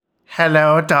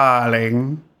Hello,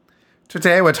 darling.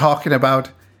 Today we're talking about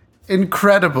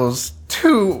Incredibles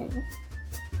 2.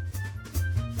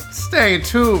 Stay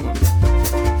tuned.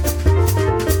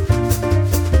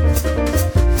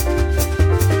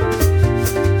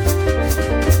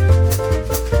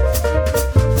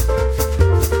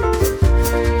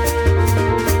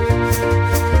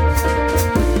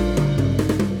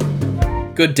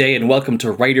 Good day and welcome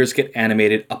to Writers Get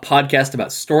Animated, a podcast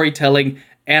about storytelling,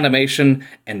 animation,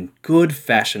 and good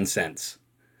fashion sense.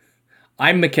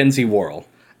 I'm Mackenzie Worrell.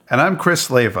 And I'm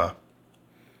Chris Leva.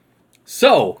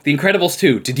 So, The Incredibles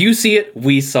 2, did you see it?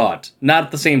 We saw it. Not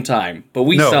at the same time, but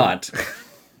we saw it.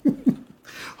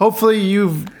 Hopefully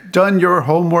you've done your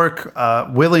homework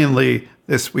willingly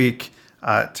this week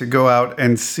to go out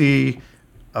and see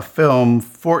a film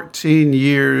 14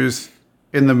 years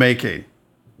in the making.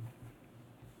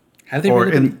 Have they Or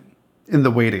really in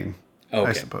the waiting, Okay.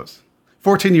 I suppose.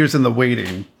 14 years in the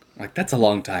waiting. Like, that's a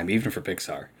long time, even for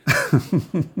Pixar. I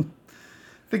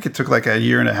think it took like a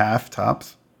year and a half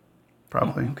tops,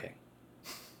 probably. Oh, okay.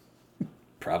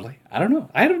 Probably. I don't know.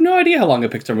 I have no idea how long a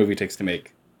Pixar movie takes to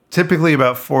make. Typically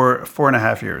about four and a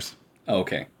half years. Oh,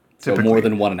 okay. So Typically. more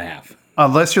than 1.5.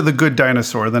 Unless you're the good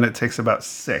dinosaur, then it takes about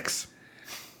 6.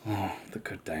 Oh, the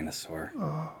good dinosaur.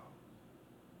 Oh.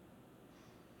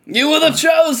 You were the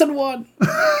chosen one!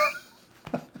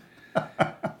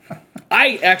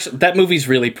 That movie's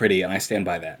really pretty, and I stand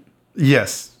by that.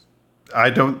 Yes.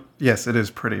 Yes, it is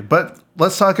pretty. But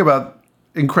let's talk about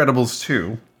Incredibles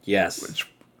 2. Yes.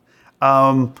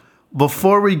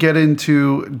 Before we get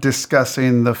into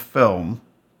discussing the film,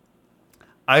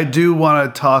 I do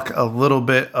want to talk a little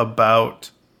bit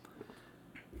about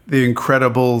The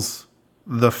Incredibles,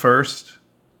 the first.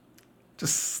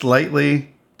 Just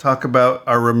slightly talk about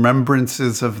our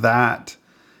remembrances of that.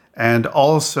 And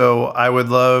also, I would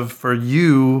love for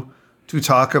you to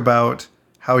talk about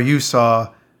how you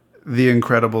saw The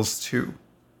Incredibles 2.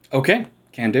 Okay,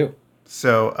 can do.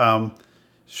 So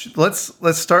let's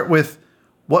start with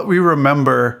what we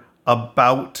remember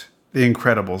about The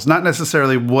Incredibles. Not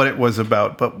necessarily what it was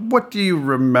about, but what do you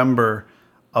remember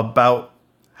about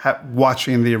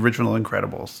watching the original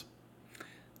Incredibles?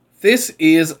 This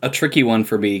is a tricky one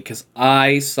for me because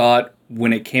I saw it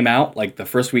when it came out, like the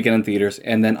first weekend in theaters,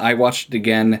 and then I watched it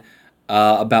again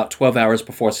about 12 hours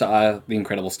before I saw The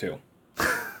Incredibles 2.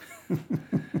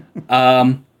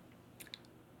 I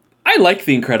like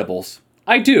The Incredibles.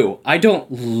 I do. I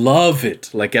don't love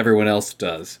it like everyone else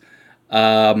does.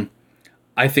 I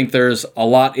think there's a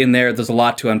lot in there. There's a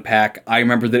lot to unpack. I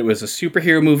remember that it was a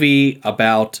superhero movie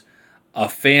about a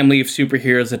family of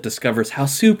superheroes that discovers how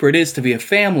super it is to be a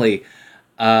family.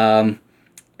 And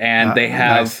they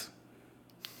have... Nice.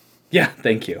 Yeah,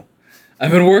 thank you.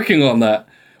 I've been working on that,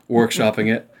 workshopping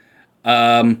it.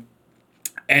 And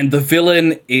the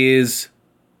villain is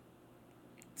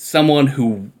someone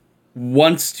who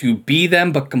wants to be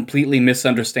them, but completely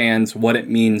misunderstands what it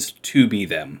means to be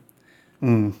them.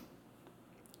 Mm.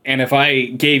 And if I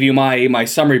gave you my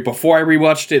summary before I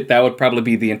rewatched it, that would probably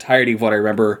be the entirety of what I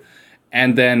remember.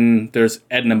 And then there's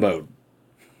Edna Mode.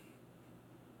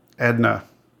 Edna.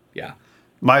 Yeah.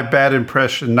 My bad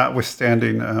impression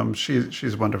notwithstanding,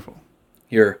 she's wonderful.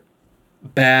 Your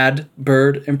bad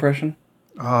bird impression?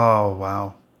 Oh,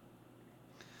 wow.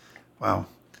 Wow.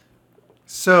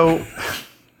 So,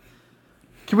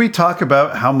 can we talk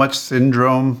about how much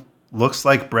Syndrome looks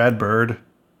like Brad Bird?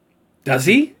 Does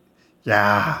he?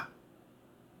 Yeah.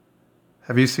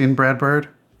 Have you seen Brad Bird?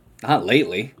 Not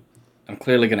lately. I'm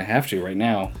clearly going to have to right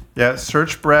now. Yeah,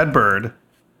 search Brad Bird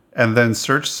and then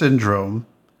search Syndrome.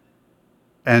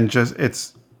 And just,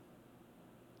 it's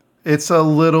a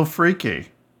little freaky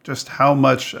just how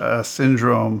much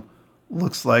Syndrome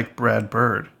looks like Brad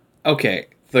Bird. Okay,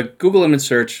 the Google image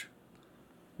search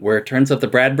where it turns up the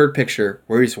Brad Bird picture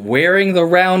where he's wearing the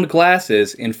round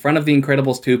glasses in front of the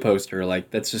Incredibles 2 poster. Like,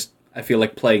 that's just, I feel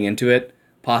like playing into it,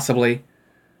 possibly.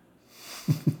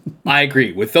 I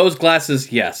agree. With those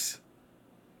glasses, yes.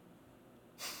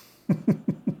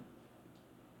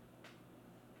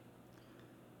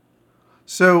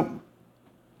 So,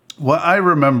 what I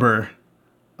remember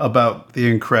about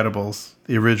The Incredibles,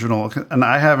 the original, and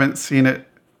I haven't seen it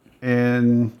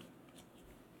in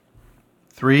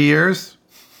 3 years.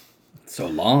 So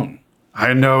long.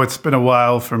 I know it's been a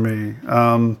while for me.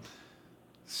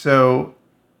 So,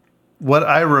 what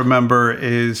I remember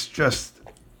is just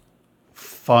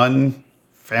fun,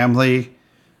 family,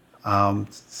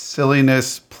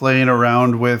 silliness, playing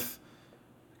around with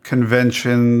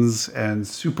conventions and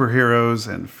superheroes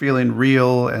and feeling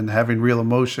real and having real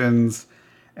emotions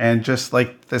and just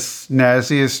like the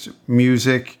snazziest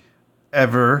music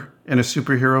ever in a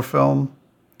superhero film.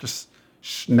 Just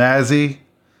snazzy.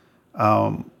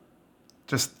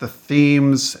 Just the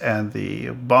themes and the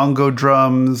bongo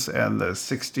drums and the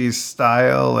 60s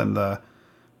style and the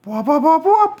blah, blah, blah,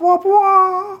 blah, blah,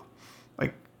 blah.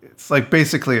 Like, it's like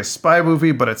basically a spy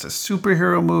movie, but it's a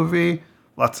superhero movie.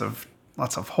 Lots of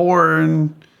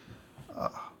horn.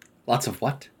 Lots of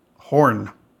what?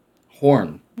 Horn.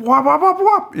 Horn. Wah, wah, wah,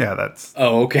 wah. Yeah, that's...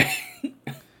 Oh, okay.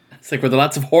 It's like, were there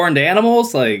lots of horned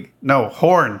animals? Like, No,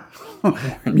 horn.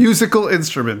 Musical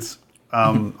instruments.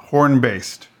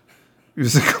 Horn-based.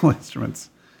 Musical instruments.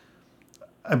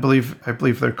 I believe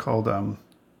they're called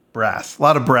brass. A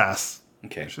lot of brass.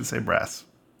 okay. I should say brass.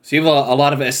 So you have a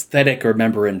lot of aesthetic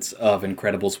remembrance of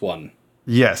Incredibles 1.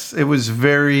 Yes, it was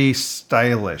very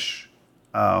stylish.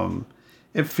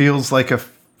 It feels like a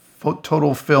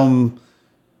total film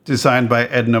designed by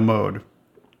Edna Mode.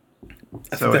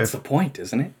 I think that's the point,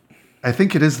 isn't it? I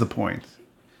think it is the point.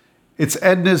 It's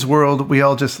Edna's world. We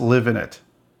all just live in it.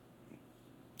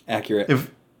 Accurate.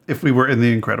 If we were in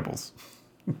The Incredibles.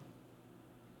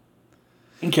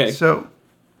 Okay. So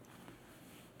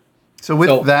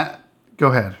with that, go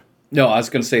ahead. No, I was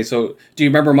going to say, so do you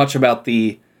remember much about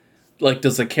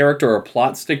does the character or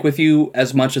plot stick with you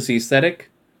as much as the aesthetic?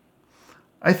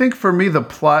 I think for me, the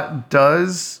plot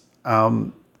does.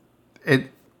 What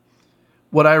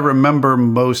I remember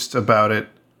most about it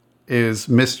is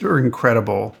Mr.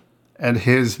 Incredible and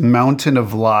his mountain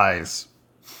of lies.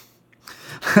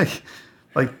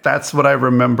 Like that's what I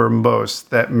remember most,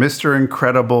 that Mr.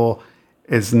 Incredible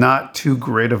is not too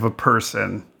great of a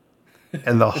person.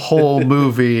 And the whole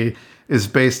movie is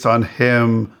based on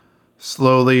him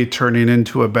slowly turning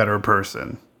into a better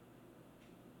person.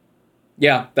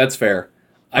 Yeah, that's fair.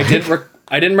 I didn't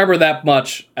remember that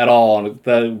much at all.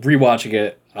 The rewatching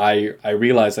it, I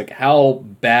realized like how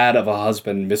bad of a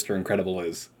husband Mr. Incredible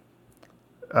is.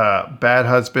 Bad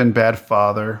husband, bad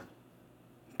father.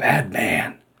 Bad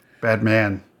man. Bad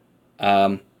man.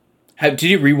 Did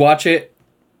you rewatch it?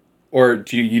 Or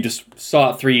do you just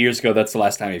saw it 3 years ago? That's the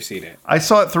last time you've seen it. I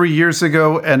saw it 3 years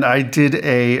ago, and I did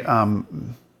a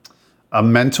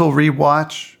mental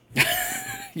rewatch.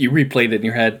 You replayed it in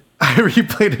your head. I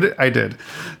replayed it. I did.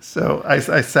 So I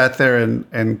sat there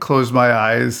and closed my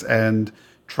eyes and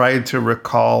tried to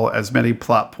recall as many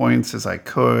plot points as I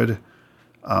could.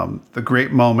 The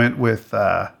great moment with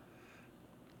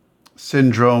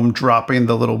Syndrome dropping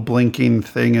the little blinking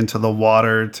thing into the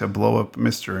water to blow up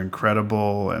Mr.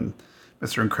 Incredible, and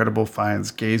Mr. Incredible finds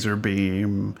Gazer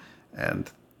Beam, and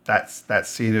that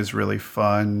scene is really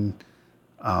fun.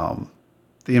 The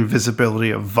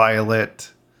invisibility of Violet.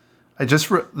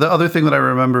 The other thing that I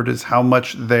remembered is how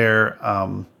much their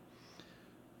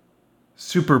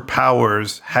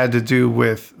superpowers had to do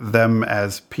with them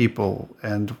as people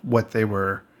and what they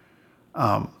were.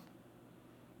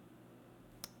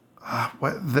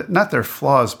 Not their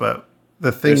flaws, but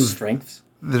the things, Their strengths.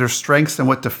 their strengths and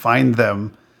what defined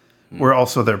them were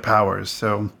also their powers.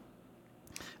 So,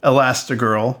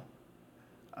 Elastigirl,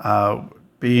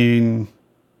 being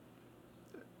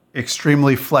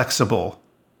extremely flexible,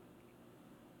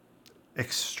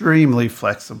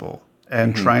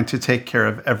 and trying to take care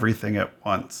of everything at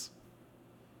once.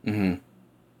 And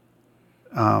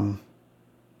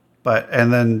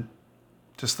then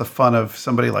just the fun of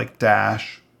somebody like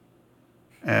Dash.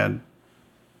 And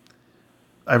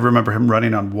I remember him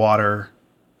running on water,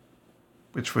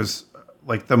 which was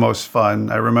like the most fun.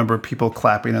 I remember people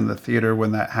clapping in the theater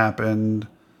when that happened.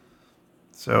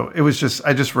 So it was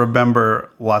I just remember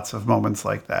lots of moments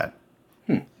like that.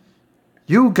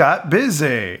 You got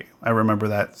busy. I remember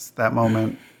that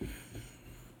moment.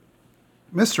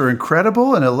 Mr.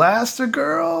 Incredible and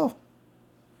Elastigirl.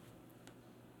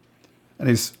 And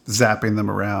he's zapping them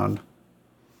around.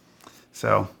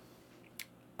 So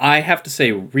I have to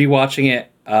say, rewatching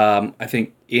it, I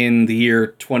think in the year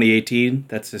 2018,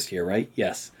 that's this year, right?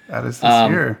 Yes. that is this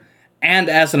year. And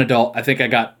as an adult, I think I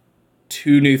got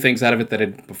 2 new things out of it that I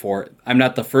didn't before. I'm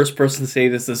not the first person to say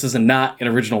this. This is not an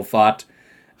original thought.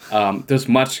 There's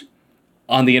much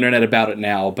on the internet about it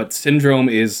now, but Syndrome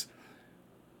is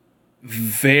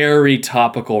very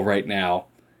topical right now.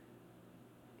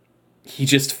 He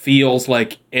just feels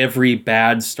like every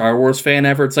bad Star Wars fan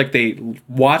ever. It's like they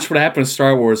watched what happened to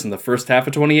Star Wars in the first half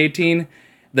of 2018,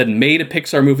 then made a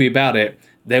Pixar movie about it,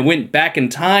 then went back in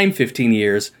time 15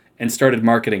 years and started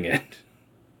marketing it.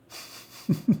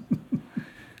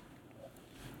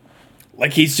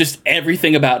 Like, he's just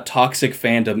everything about toxic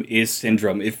fandom is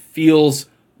Syndrome. It feels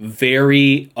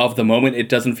very of the moment. It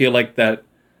doesn't feel like that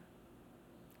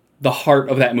the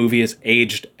heart of that movie is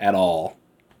aged at all.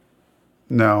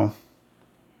 No.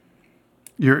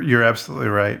 You're absolutely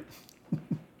right.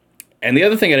 And the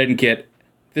other thing I didn't get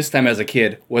this time as a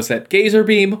kid was that Gazer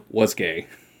Beam was gay.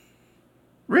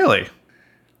 Really?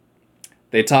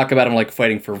 They talk about him like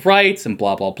fighting for rights and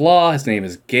blah, blah, blah. His name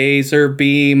is Gazer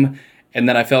Beam. And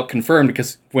then I felt confirmed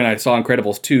because when I saw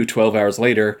Incredibles 2 12 hours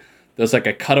later, there's like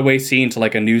a cutaway scene to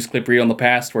like a news clip reel in the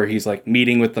past where he's like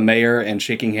meeting with the mayor and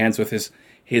shaking hands with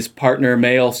his partner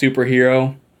male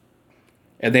superhero.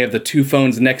 And they have the two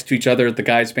phones next to each other at the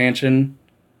guy's mansion.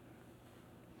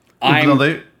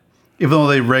 Even though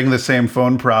they ring the same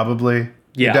phone, probably.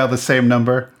 Yeah. They dial the same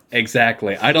number.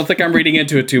 Exactly. I don't think I'm reading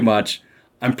into it too much.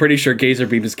 I'm pretty sure Gazer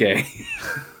Beam is gay.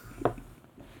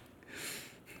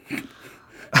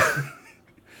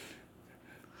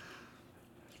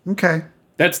 Okay.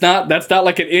 That's not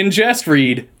like an ingest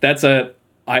read.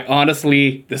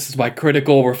 This is my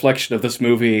critical reflection of this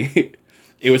movie.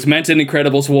 It was meant in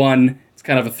Incredibles 1. It's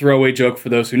kind of a throwaway joke for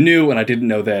those who knew, and I didn't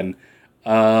know then.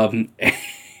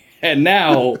 And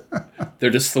now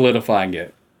they're just solidifying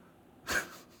it.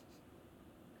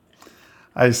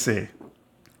 I see.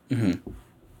 Mm-hmm.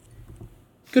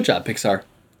 Good job, Pixar.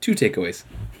 2 takeaways.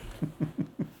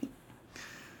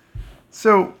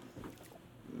 So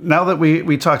now that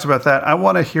we talked about that, I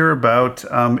want to hear about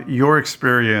your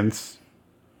experience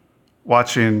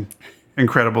watching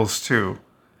Incredibles 2,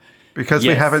 because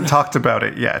we haven't talked about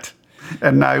it yet.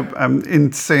 And I'm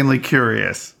insanely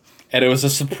curious. And it was a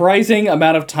surprising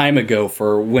amount of time ago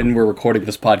for when we're recording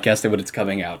this podcast and when it's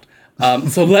coming out.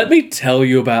 So let me tell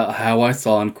you about how I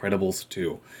saw Incredibles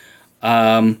 2.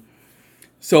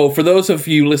 So for those of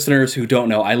you listeners who don't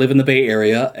know, I live in the Bay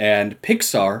Area, and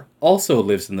Pixar also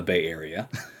lives in the Bay Area.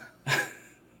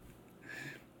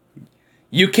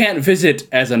 You can't visit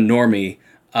as a normie,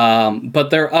 but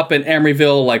they're up in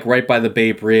Emeryville, like right by the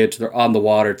Bay Bridge. They're on the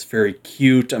water. It's very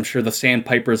cute. I'm sure the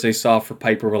sandpipers they saw for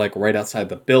Piper were like right outside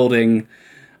the building.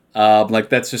 Like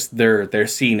that's just their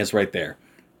scene is right there.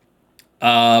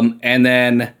 And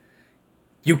then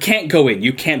you can't go in.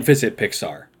 You can't visit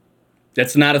Pixar.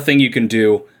 That's not a thing you can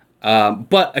do.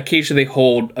 But occasionally they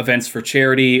hold events for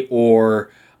charity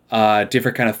or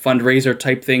different kind of fundraiser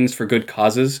type things for good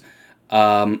causes.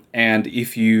 And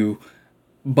if you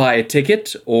buy a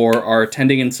ticket or are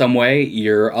attending in some way,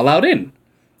 you're allowed in,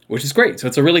 which is great. So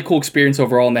it's a really cool experience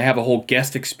overall, and they have a whole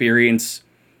guest experience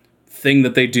thing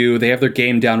that they do. They have their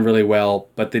game down really well,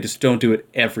 but they just don't do it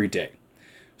every day.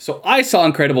 So I saw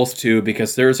Incredibles 2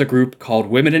 because there's a group called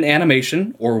Women in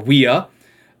Animation, or WIA.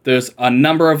 There's a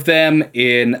number of them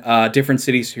in different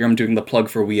cities. Here I'm doing the plug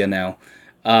for WIA now.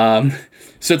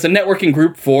 So it's a networking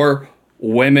group for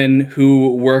women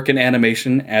who work in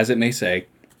animation, as it may say.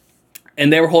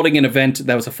 And they were holding an event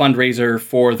that was a fundraiser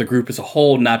for the group as a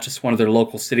whole, not just one of their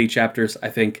local city chapters, I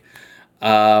think.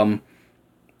 And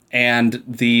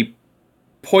the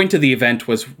point of the event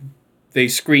was they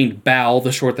screened Bao,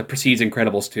 the short that precedes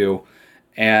Incredibles 2,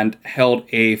 and held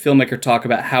a filmmaker talk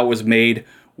about how it was made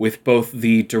with both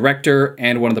the director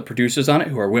and one of the producers on it,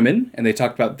 who are women. And they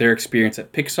talked about their experience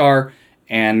at Pixar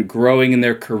and growing in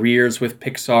their careers with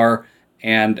Pixar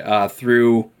and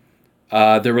through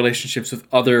their relationships with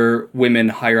other women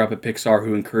higher up at Pixar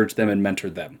who encouraged them and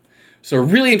mentored them. So a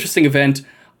really interesting event.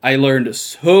 I learned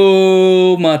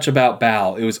so much about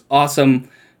Bao. It was awesome.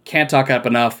 Can't talk up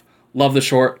enough. Love the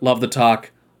short, love the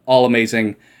talk. All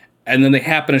amazing. And then they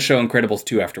happen to show Incredibles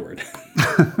 2 afterward.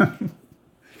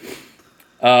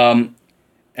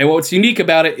 And what's unique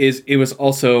about it is it was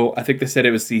also, I think they said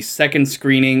it was the second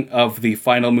screening of the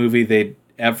final movie they'd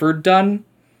ever done.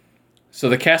 So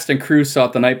the cast and crew saw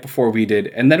it the night before we did,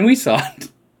 and then we saw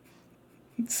it.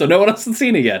 So no one else has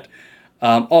seen it yet.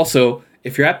 Also,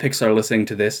 if you're at Pixar listening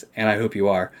to this, and I hope you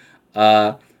are,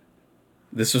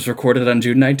 this was recorded on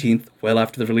June 19th, well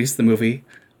after the release of the movie.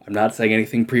 I'm not saying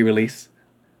anything pre-release.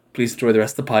 Please enjoy the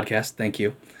rest of the podcast. Thank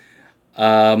you.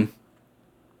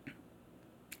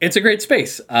 It's a great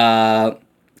space.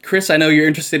 Chris, I know you're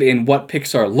interested in what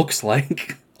Pixar looks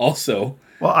like also.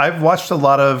 Well, I've watched a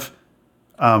lot of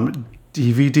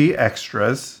DVD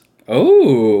extras.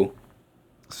 Oh.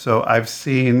 So I've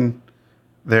seen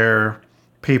their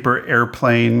paper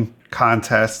airplane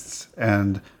contests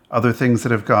and other things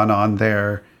that have gone on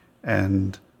there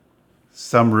and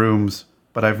some rooms,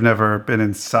 but I've never been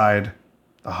inside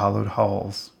the hollowed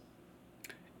halls.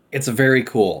 It's very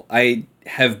cool. I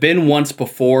have been once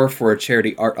before for a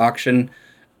charity art auction,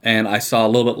 and I saw a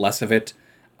little bit less of it.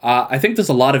 I think there's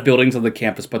a lot of buildings on the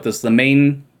campus, but there's the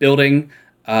main building.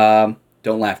 Don't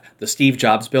laugh. The Steve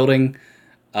Jobs building.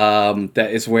 That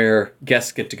is where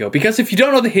guests get to go. Because if you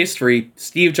don't know the history,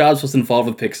 Steve Jobs was involved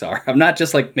with Pixar. I'm not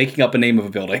just like making up a name of a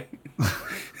building.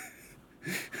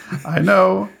 I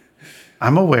know.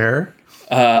 I'm aware.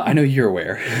 I know you're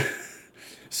aware.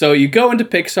 So you go into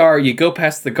Pixar, you go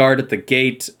past the guard at the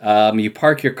gate, you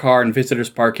park your car in visitors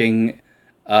parking,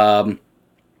 and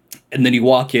then you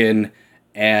walk in,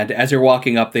 and as you're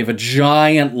walking up, they have a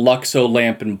giant Luxo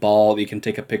lamp and ball that you can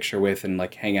take a picture with and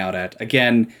like hang out at.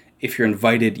 Again, if you're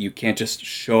invited, you can't just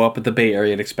show up at the Bay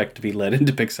Area and expect to be led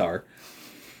into Pixar.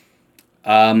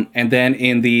 And then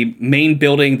in the main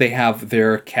building, they have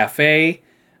their cafe,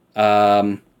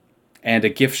 and a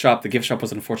gift shop. The gift shop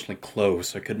was unfortunately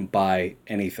closed, so I couldn't buy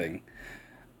anything.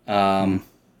 But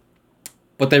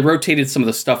they rotated some of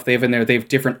the stuff they have in there. They have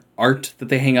different art that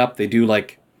they hang up. They do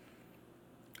like,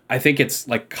 I think it's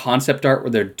like concept art where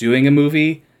they're doing a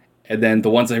movie, and then the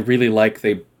ones I really like,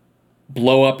 they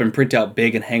blow up and print out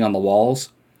big and hang on the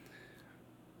walls.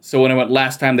 So when I went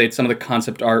last time, they had some of the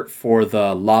concept art for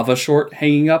the Lava short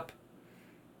hanging up.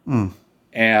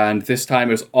 And this time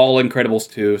it was all Incredibles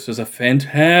 2. So it was a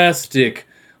fantastic,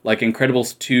 like,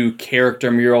 Incredibles 2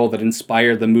 character mural that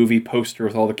inspired the movie poster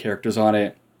with all the characters on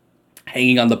it,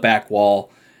 hanging on the back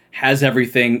wall. Has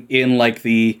everything in, like,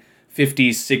 the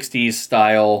 50s, 60s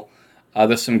style.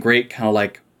 There's some great kind of,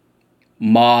 like,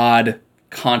 mod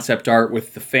concept art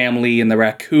with the family and the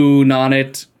raccoon on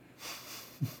it.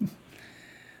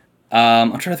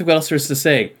 I'm trying to think what else there's to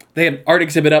say. They had an art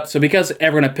exhibit up, so because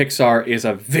everyone at Pixar is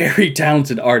a very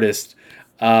talented artist,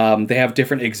 they have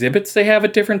different exhibits they have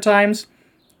at different times.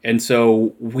 And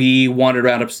so we wandered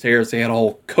around upstairs. They had a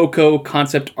whole Coco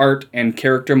concept art and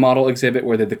character model exhibit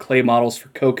where they had the clay models for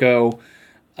Coco,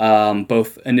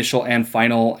 both initial and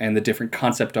final, and the different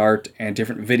concept art and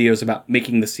different videos about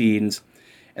making the scenes.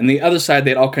 And the other side,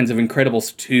 they had all kinds of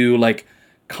Incredibles 2, like,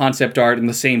 concept art and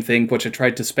the same thing, which I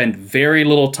tried to spend very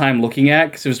little time looking at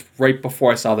because it was right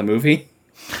before I saw the movie.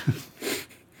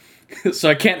 So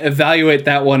I can't evaluate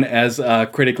that one as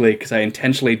critically because I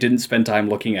intentionally didn't spend time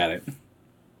looking at it.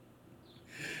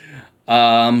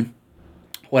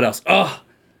 What else? Oh,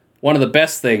 one of the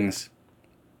best things,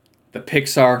 the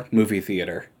Pixar movie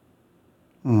theater.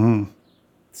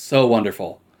 So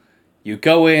wonderful. You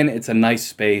go in, it's a nice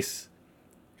space,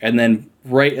 and then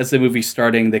right as the movie's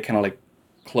starting, they kind of like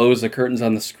close the curtains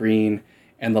on the screen,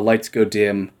 and the lights go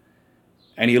dim,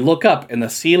 and you look up, and the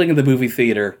ceiling of the movie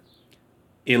theater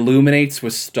illuminates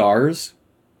with stars,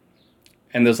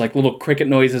 and there's like little cricket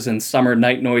noises and summer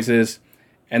night noises,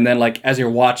 and then like as you're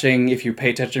watching, if you pay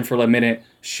attention for a minute,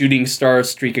 shooting stars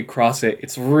streak across it.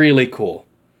 It's really cool.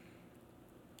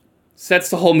 Sets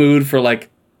the whole mood for like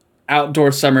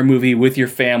outdoor summer movie with your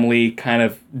family kind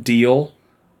of deal.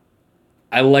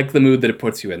 I like the mood that it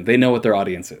puts you in. They know what their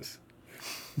audience is.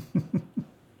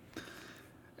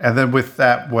 And then with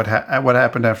that, what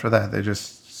happened after that? They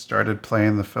just started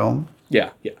playing the film?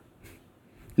 Yeah.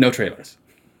 No trailers.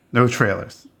 No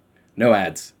trailers. No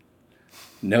ads.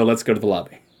 No, let's go to the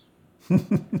lobby.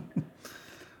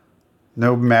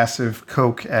 No massive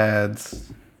Coke ads.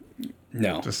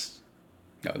 No.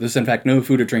 No, there's in fact no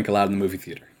food or drink allowed in the movie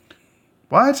theater.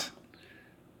 What?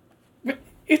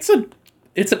 It's an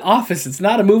office. It's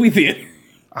not a movie theater.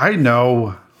 I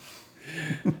know.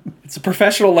 It's a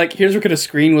professional, like, here's we're going to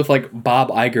screen with, like, Bob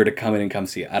Iger to come in and come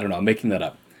see it. I don't know. I'm making that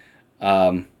up.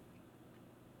 I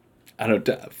don't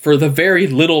know. For the very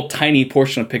little, tiny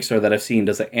portion of Pixar that I've seen,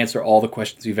 does it answer all the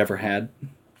questions you've ever had?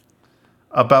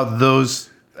 About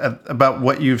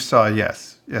what you saw,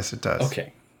 yes. Yes, it does.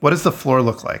 Okay. What does the floor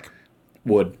look like?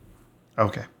 Wood.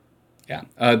 Okay. Yeah.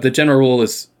 The general rule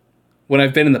is, when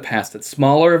I've been in the past at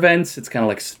smaller events, it's kind of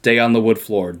like stay on the wood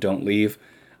floor, don't leave.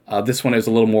 This one is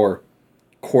a little more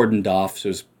cordoned off, so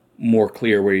it's more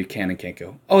clear where you can and can't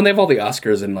go. Oh, and they have all the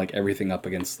Oscars and like everything up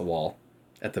against the wall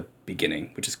at the beginning,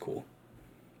 which is cool.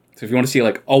 So if you want to see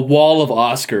like a wall of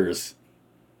Oscars,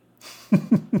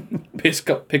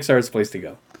 Pixar is the place to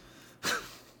go.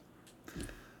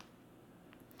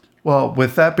 Well,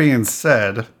 with that being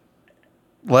said,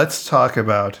 let's talk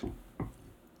about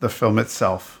the film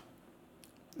itself,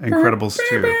 Incredibles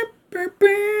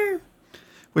 2.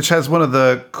 Which has one of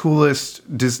the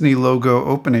coolest Disney logo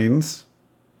openings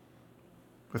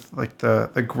with like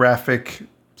the graphic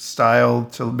style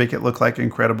to make it look like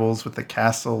Incredibles with the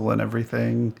castle and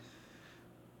everything.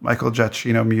 Michael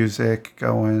Giacchino music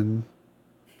going.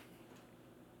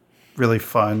 Really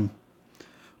fun.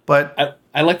 But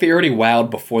I like that you're already wowed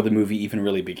before the movie even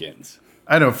really begins.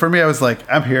 I know. For me, I was like,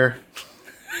 I'm here.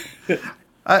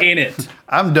 In it.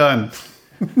 I'm done.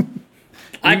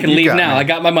 I can leave now. I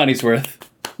got my money's worth.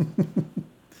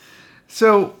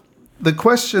 So the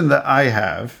question that I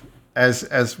have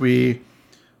as we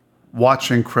watch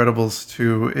Incredibles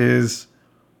 2 is,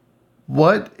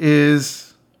 what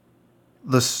is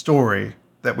the story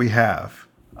that we have?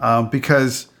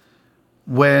 Because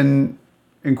when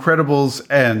Incredibles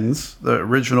ends, the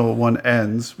original one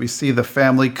ends, we see the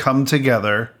family come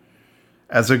together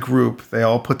as a group. They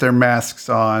all put their masks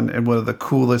on, and one of the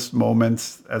coolest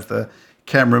moments as the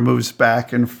camera moves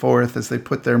back and forth as they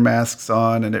put their masks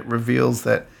on, and it reveals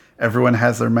that everyone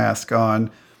has their mask on.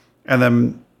 And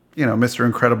then, Mr.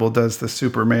 Incredible does the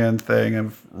Superman thing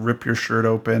of rip your shirt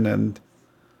open and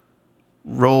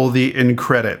roll the end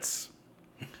credits.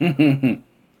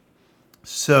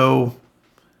 So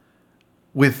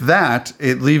with that,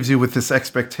 it leaves you with this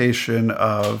expectation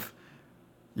of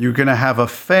you're going to have a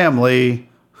family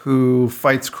who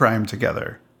fights crime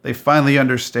together. They finally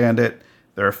understand it.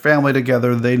 They're a family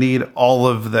together. They need all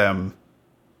of them.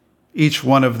 Each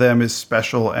one of them is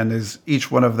special, and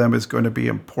each one of them is going to be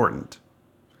important.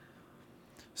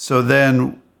 So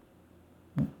then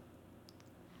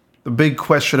the big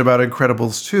question about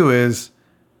Incredibles 2 is,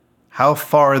 how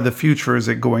far in the future is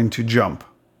it going to jump?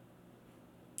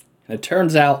 And it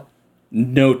turns out,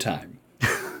 no time.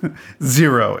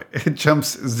 0. It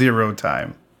jumps 0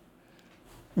 time.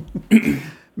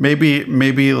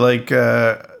 maybe like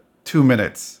 2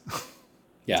 minutes.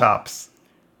 Yeah. Tops.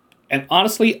 And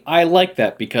honestly, I like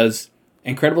that because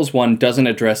Incredibles 1 doesn't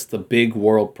address the big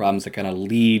world problems that kind of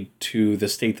lead to the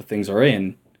state that things are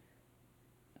in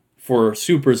for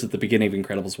supers at the beginning of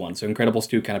Incredibles 1. So Incredibles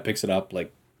 2 kind of picks it up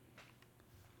like,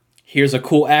 here's a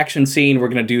cool action scene. We're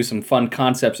going to do some fun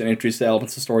concepts and introduce the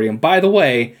elements of the story. And by the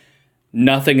way,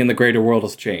 nothing in the greater world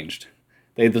has changed.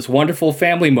 They had this wonderful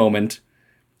family moment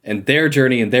and their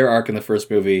journey and their arc in the first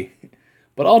movie.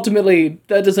 But ultimately,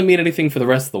 that doesn't mean anything for the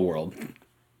rest of the world.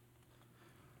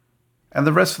 And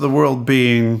the rest of the world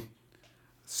being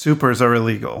supers are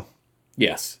illegal.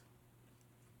 Yes.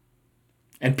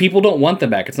 And people don't want them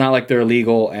back. It's not like they're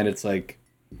illegal and it's like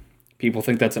people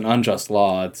think that's an unjust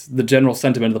law. It's the general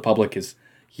sentiment of the public is,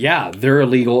 yeah, they're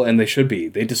illegal and they should be.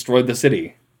 They destroyed the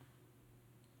city.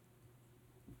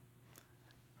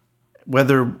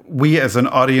 Whether we as an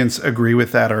audience agree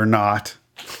with that or not.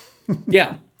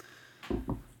 Yeah.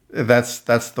 That's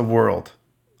the world.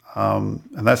 And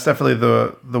that's definitely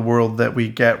the world that we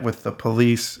get with the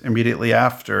police immediately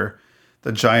after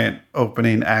the giant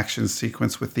opening action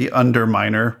sequence with the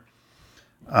Underminer,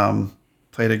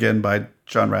 played again by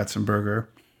John Ratzenberger.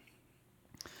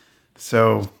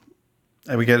 So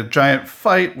and we get a giant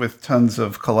fight with tons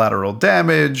of collateral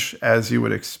damage, as you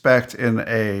would expect in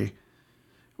a...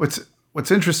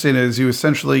 What's interesting is you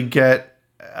essentially get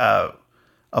a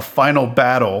final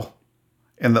battle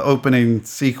in the opening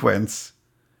sequence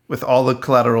with all the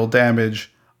collateral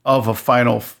damage of a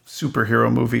final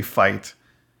superhero movie fight,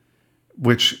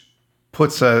 which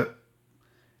puts a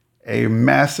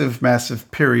massive, massive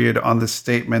period on the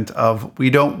statement of, we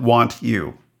don't want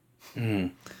you.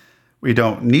 Mm. We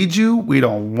don't need you. We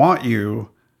don't want you.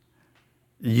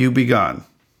 You be gone.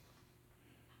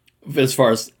 As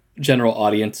far as general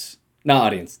audience, not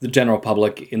audience, the general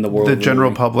public in the world. The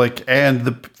general public and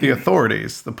the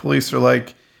authorities. The police are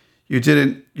like, you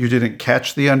didn't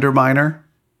catch the Underminer.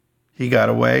 He got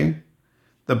away.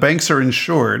 The banks are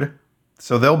insured,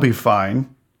 so they'll be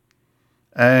fine.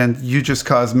 And you just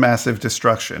caused massive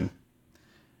destruction.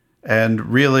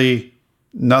 And really,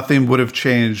 nothing would have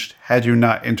changed had you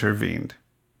not intervened.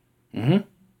 Mm-hmm.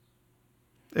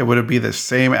 It would have been the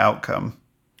same outcome.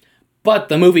 But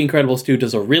the movie Incredibles 2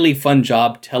 does a really fun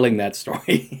job telling that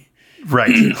story.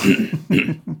 Right.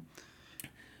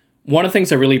 One of the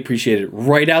things I really appreciated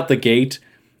right out the gate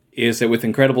is that with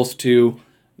Incredibles 2,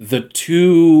 the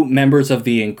two members of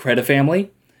the Incredifamily,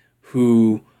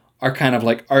 who are kind of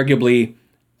like arguably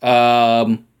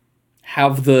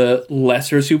have the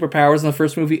lesser superpowers in the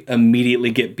first movie,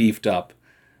 immediately get beefed up.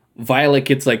 Violet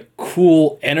gets like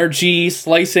cool energy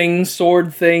slicing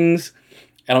sword things,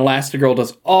 and Elastigirl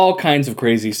does all kinds of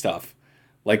crazy stuff.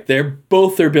 Like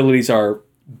both their abilities are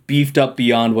beefed up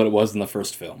beyond what it was in the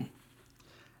first film.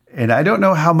 And I don't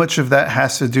know how much of that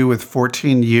has to do with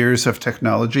 14 years of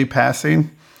technology passing.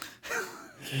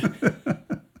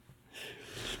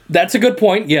 That's a good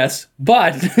point, yes.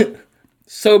 But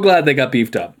so glad they got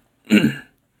beefed up.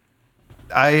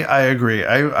 I agree.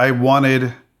 I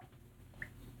wanted,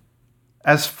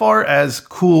 as far as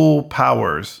cool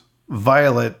powers,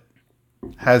 Violet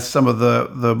has some of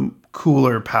the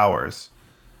cooler powers.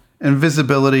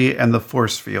 Invisibility and the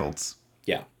force fields.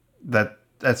 Yeah.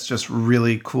 That's just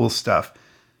really cool stuff.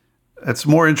 It's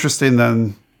more interesting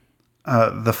than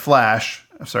Dash,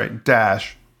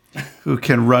 who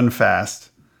can run fast.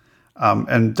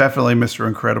 And definitely Mr.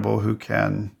 Incredible, who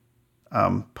can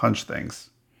punch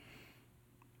things.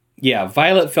 Yeah,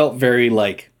 Violet felt very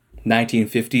like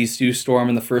 1950s Sue Storm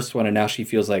in the first one, and now she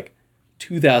feels like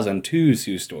 2002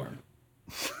 Sue Storm.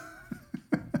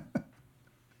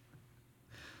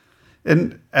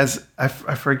 And as I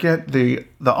forget the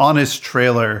honest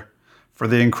trailer for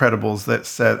The Incredibles that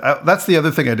said that's the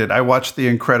other thing I did. I watched The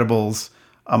Incredibles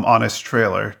honest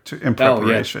trailer in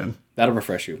preparation. Oh, yeah. That'll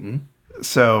refresh you. Mm-hmm.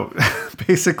 So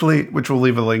basically, which we'll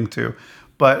leave a link to,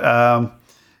 but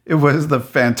it was the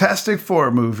Fantastic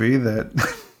Four movie that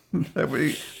that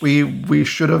we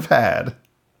should have had.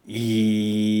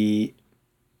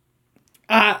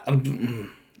 I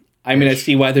mean, I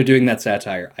see why they're doing that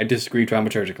satire. I disagree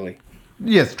dramaturgically.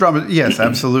 Yes, drama. Yes,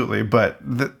 absolutely. But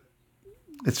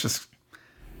it's just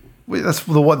that's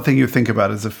the one thing you think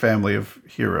about as a family of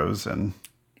heroes, and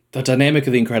the dynamic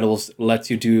of The Incredibles lets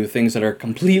you do things that are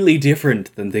completely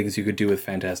different than things you could do with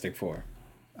Fantastic Four.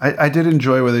 I did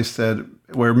enjoy where they said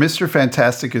where Mr.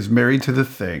 Fantastic is married to the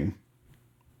Thing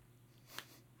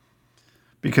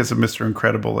because of Mr.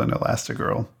 Incredible and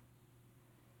Elastigirl.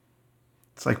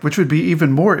 It's like, which would be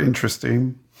even more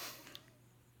interesting.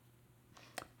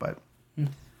 But,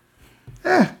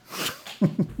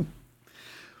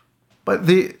 But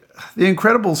the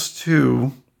Incredibles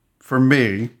 2, for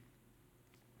me,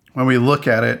 when we look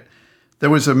at it, there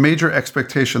was a major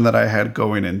expectation that I had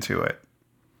going into it.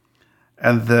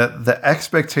 And the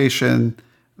expectation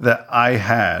that I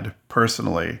had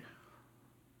personally,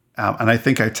 and I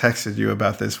think I texted you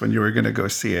about this when you were going to go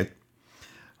see it,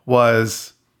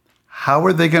 was how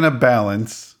are they going to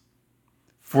balance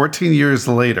 14 years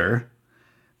later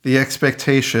the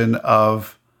expectation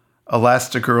of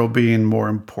Elastigirl being more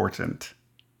important?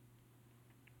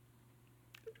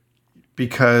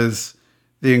 Because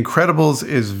The Incredibles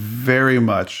is very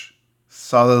much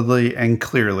solidly and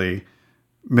clearly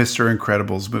Mr.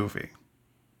 Incredible's movie.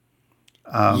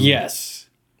 Yes.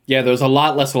 Yeah, there's a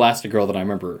lot less Elastigirl than I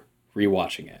remember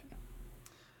rewatching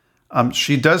it.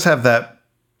 She does have that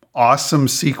awesome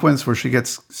sequence where she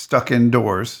gets stuck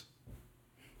indoors.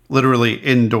 Literally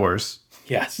indoors.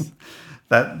 Yes.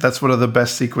 That's one of the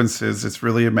best sequences. It's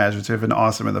really imaginative and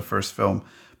awesome in the first film.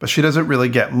 But she doesn't really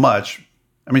get much.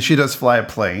 I mean, she does fly a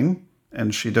plane,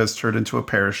 and she does turn into a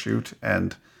parachute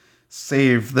and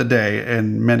save the day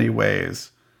in many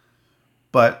ways.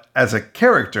 But as a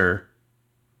character,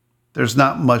 there's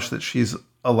not much that she's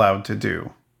allowed to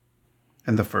do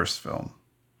in the first film.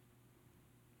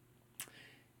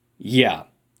 Yeah.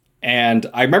 And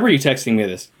I remember you texting me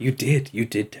this. You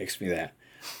did text me that.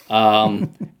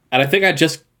 And I think I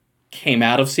just came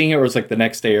out of seeing it, or it was like the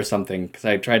next day or something, because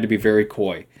I tried to be very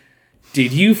coy.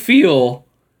 Did you feel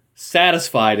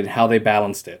satisfied in how they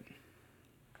balanced it?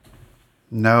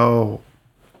 No.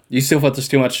 You still felt there's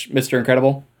too much Mr.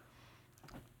 Incredible?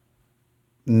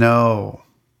 No.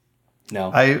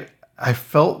 No. I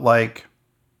felt like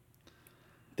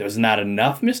There's not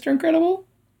enough Mr. Incredible?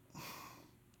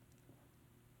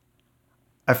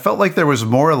 I felt like there was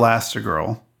more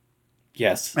Elastigirl.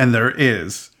 Yes. And there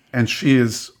is. And she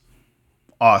is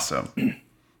awesome.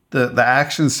 The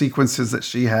action sequences that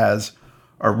she has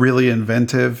are really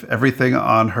inventive. Everything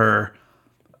on her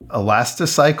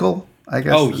Elasticycle, I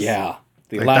guess. Oh, yeah.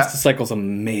 The like Elasticycle's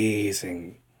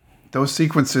amazing. Those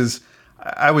sequences,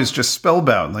 I was just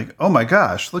spellbound. Like, oh my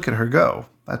gosh, look at her go.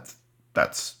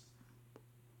 That's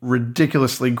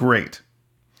ridiculously great.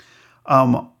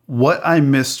 What I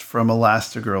missed from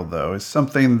Elastigirl, though, is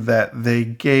something that they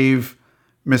gave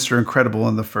Mr. Incredible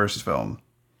in the first film,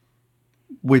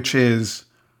 which is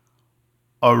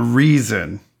a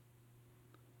reason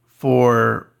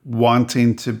for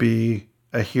wanting to be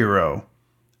a hero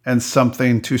and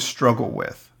something to struggle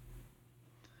with.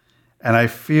 And I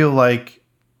feel like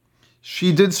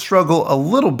she did struggle a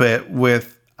little bit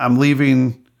with I'm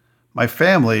leaving my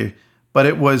family, but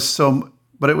it was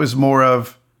more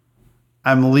of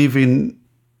I'm leaving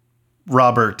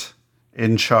Robert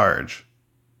in charge.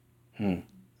 And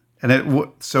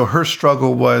so her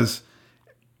struggle was,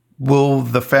 will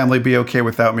the family be okay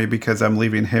without me because I'm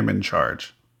leaving him in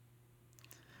charge?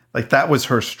 Like that was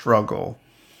her struggle,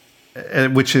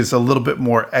 which is a little bit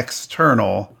more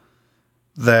external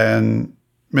than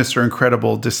Mr.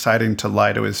 Incredible deciding to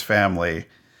lie to his family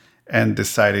and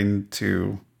deciding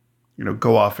to,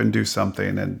 go off and do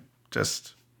something and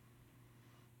just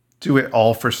do it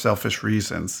all for selfish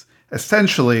reasons.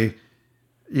 Essentially,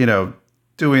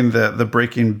 doing the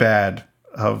Breaking Bad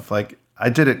of like, I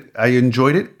did it, I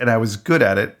enjoyed it, and I was good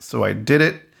at it, so I did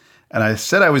it, and I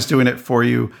said I was doing it for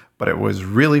you, but it was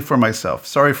really for myself.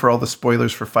 Sorry for all the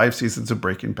spoilers for 5 seasons of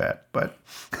Breaking Bad, but...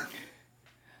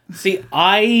 See,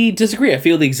 I disagree. I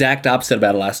feel the exact opposite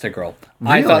about Elastigirl.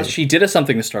 Really? I thought she did have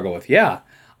something to struggle with. Yeah.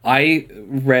 I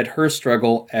read her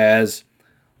struggle as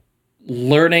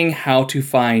learning how to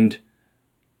find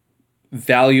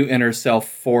value in herself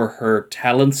for her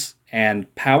talents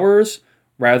and powers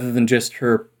rather than just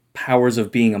her powers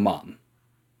of being a mom.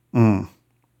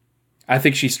 I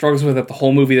think she struggles with it the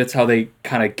whole movie. That's how they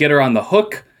kind of get her on the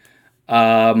hook.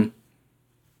 And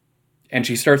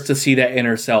she starts to see that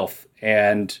inner self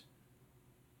and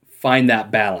find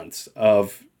that balance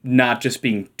of not just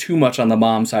being too much on the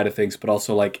mom side of things, but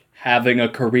also like having a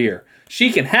career.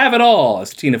 She can have it all, as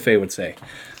Tina Fey would say.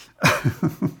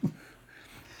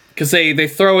 Because they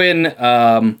throw in,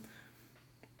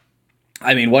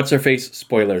 what's her face?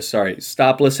 Spoilers, sorry.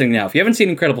 Stop listening now. If you haven't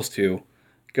seen Incredibles 2,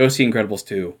 go see Incredibles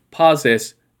 2. Pause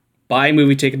this, buy a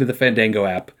movie ticket to the Fandango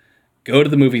app, go to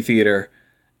the movie theater,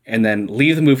 and then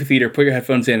leave the movie theater, put your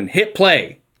headphones in, and hit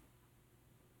play.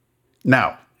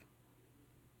 Now.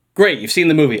 Great, you've seen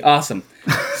the movie. Awesome.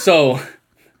 So,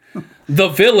 the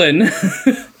villain,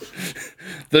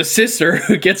 the sister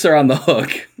who gets her on the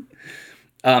hook,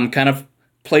 kind of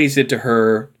plays into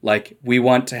her, like, we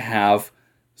want to have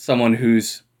someone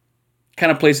who's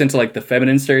kind of plays into, like, the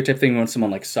feminine stereotype thing. We want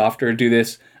someone, like, softer to do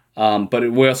this.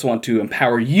 But we also want to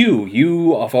empower you.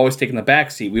 You have always taken the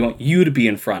back seat. We want you to be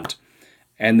in front.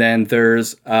 And then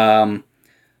there's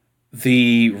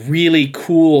the really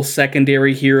cool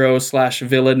secondary hero /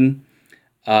 villain,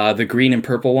 the green and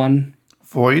purple one.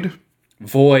 Void,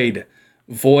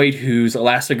 who's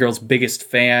Elastigirl's biggest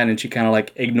fan, and she kind of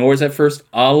like ignores at first,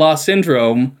 a la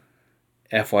Syndrome,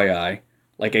 FYI,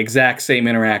 like exact same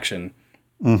interaction.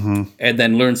 And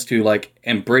then learns to like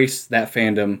embrace that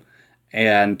fandom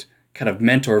and kind of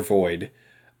mentor Void.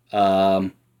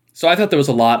 So I thought there was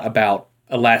a lot about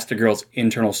Elastigirl's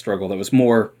internal struggle that was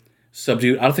more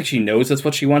subdued. I don't think she knows that's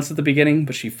what she wants at the beginning,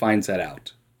 but she finds that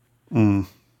out. I'm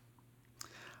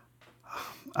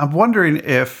wondering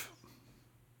if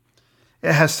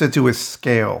it has to do with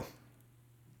scale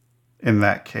in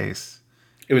that case.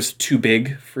 It was too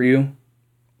big for you?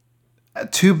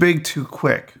 Too big, too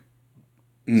quick.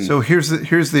 So here's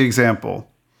the example.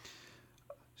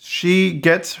 She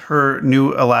gets her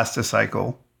new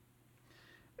Elasticycle,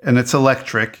 and it's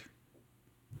electric.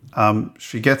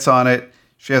 She gets on it.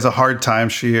 She has a hard time.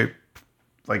 She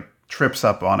like trips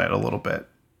up on it a little bit.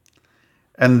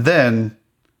 And then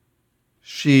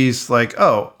she's like,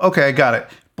 oh, okay, I got it.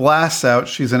 Blasts out.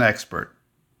 She's an expert.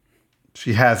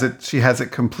 She has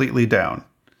it completely down.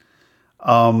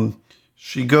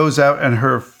 She goes out, and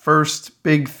her first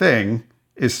big thing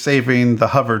is saving the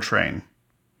hover train.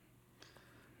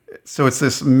 So it's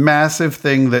this massive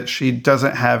thing that she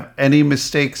doesn't have any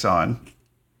mistakes on.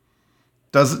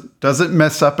 Doesn't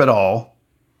mess up at all,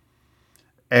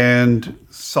 and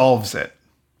solves it.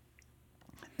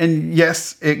 And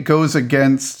yes, it goes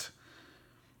against,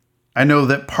 I know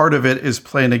that part of it is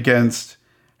playing against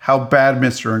how bad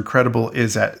Mr. Incredible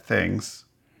is at things.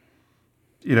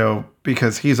 You know,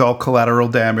 because he's all collateral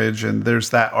damage, and there's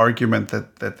that argument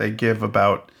that they give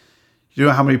about, you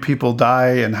know, how many people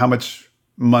die and how much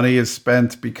money is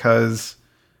spent because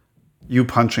you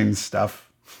punching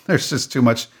stuff. There's just too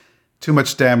much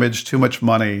damage, too much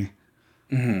money.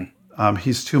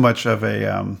 He's too much of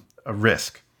a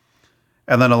risk.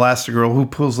 And then Elastigirl, who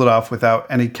pulls it off without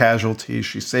any casualties.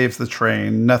 She saves the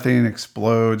train. Nothing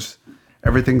explodes.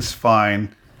 Everything's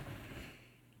fine.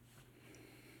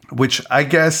 Which I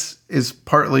guess is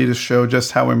partly to show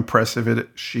just how impressive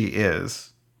she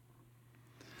is.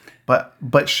 But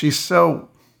she's out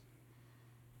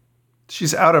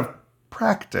of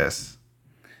practice.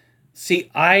 See,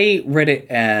 I read it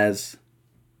as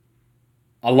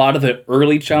a lot of the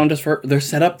early challenges for her, they're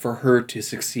set up for her to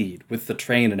succeed with the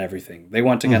train and everything. They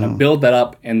want to kind of build that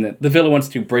up, and the villain wants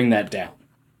to bring that down.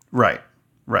 Right.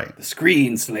 The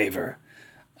screen slaver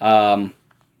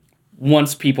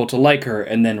wants people to like her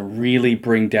and then really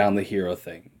bring down the hero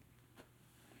thing.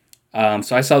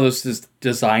 So I saw this as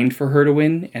designed for her to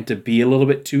win and to be a little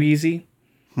bit too easy.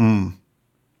 The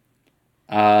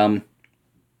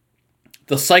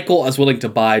cycle I was willing to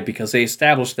buy because they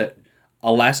established that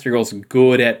Elastigirl's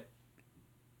good at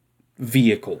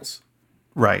vehicles.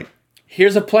 Right.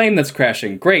 Here's a plane that's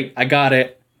crashing. Great, I got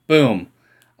it. Boom.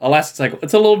 Elasticycle.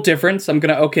 It's a little different, so I'm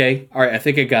going to, okay, all right, I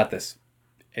think I got this.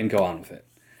 And go on with it.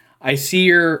 I see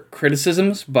your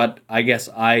criticisms, but I guess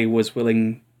I was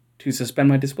willing to suspend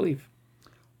my disbelief.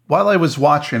 While I was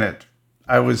watching it,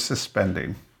 I was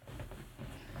suspending.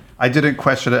 I didn't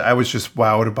question it. I was just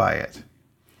wowed by it.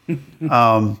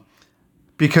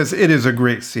 Because it is a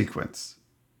great sequence.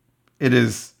 It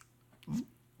is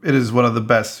one of the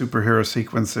best superhero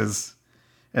sequences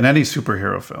in any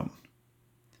superhero film.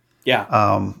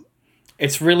 Yeah.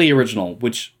 It's really original,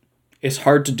 which is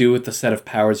hard to do with the set of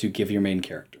powers you give your main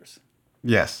characters.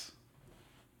 Yes.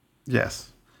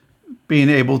 Being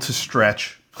able to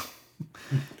stretch.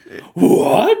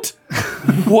 What?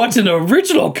 What an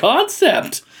original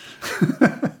concept!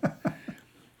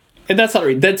 And that's not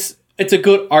right. It's a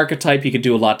good archetype. You could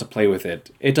do a lot to play with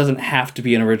it. It doesn't have to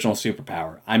be an original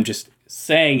superpower. I'm just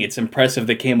saying it's impressive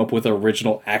they came up with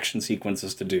original action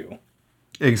sequences to do.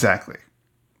 Exactly.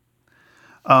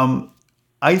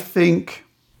 I think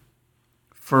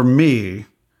for me,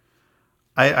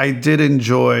 I did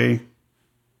enjoy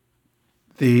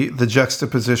the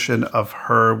juxtaposition of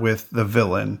her with the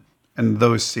villain and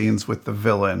those scenes with the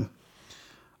villain.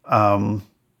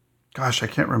 Gosh, I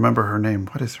can't remember her name.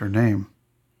 What is her name?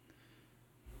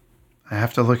 I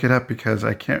have to look it up because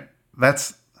I can't.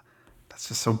 That's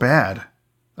just so bad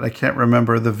that I can't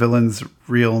remember the villain's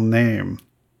real name.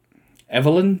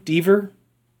 Evelyn Deaver?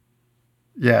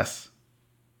 Yes,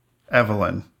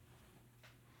 Evelyn.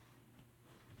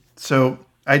 So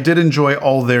I did enjoy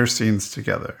all their scenes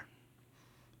together,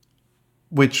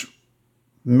 which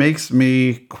makes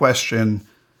me question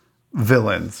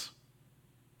villains.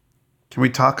 Can we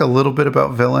talk a little bit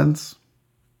about villains?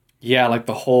 Yeah, like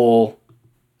the whole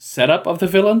setup of the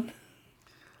villain?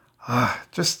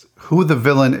 Just who the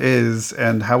villain is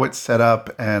and how it's set up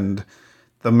and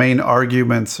the main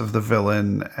arguments of the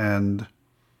villain and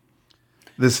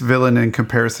this villain in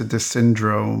comparison to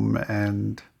Syndrome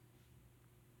and...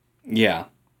 Yeah.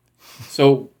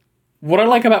 So what I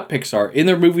like about Pixar, in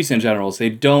their movies in general, is they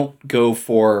don't go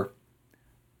for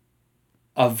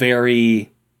a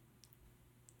very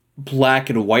black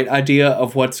and white idea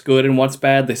of what's good and what's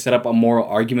bad. They set up a moral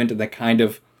argument and they kind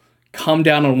of come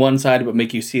down on one side but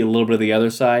make you see a little bit of the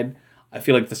other side. I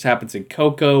feel like this happens in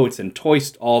Coco. It's in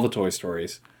all the Toy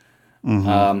Stories.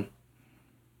 Mm-hmm.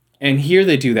 And here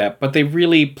they do that, but they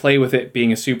really play with it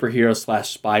being a superhero /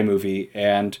 spy movie.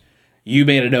 And you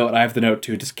made a note, I have the note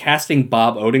too, just casting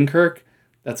Bob Odenkirk.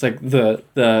 That's like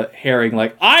the herring,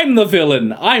 like, I'm the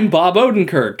villain. I'm Bob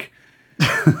Odenkirk.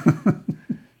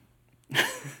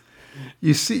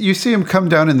 You see him come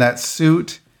down in that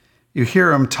suit. You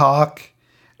hear him talk,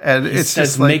 and He it's says,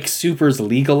 just like, make supers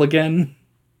legal again.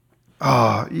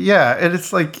 oh yeah, and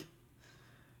it's like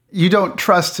you don't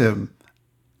trust him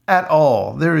at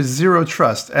all. There is zero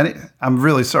trust, and I'm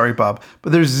really sorry, Bob,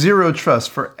 but there's zero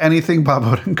trust for anything Bob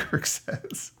Odenkirk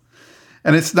says.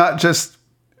 And it's not just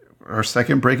our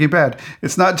second Breaking Bad.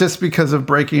 It's not just because of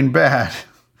Breaking Bad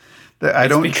that I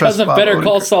don't trust Bob Odenkirk. Better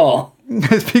Call Saul.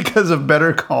 It's because of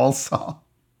Better Call Saul.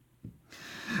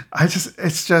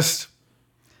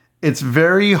 It's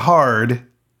very hard.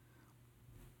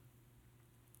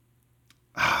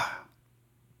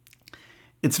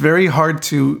 It's very hard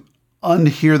to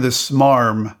unhear the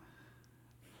smarm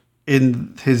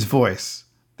in his voice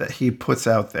that he puts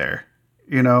out there,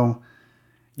 you know?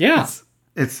 Yeah.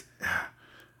 It's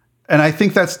and I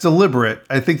think that's deliberate.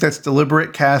 I think that's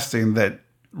deliberate casting that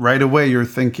right away you're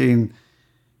thinking,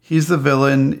 he's the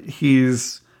villain.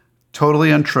 He's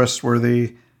totally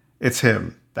untrustworthy. It's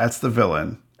him. That's the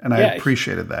villain. And I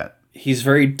appreciated that. He's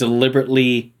very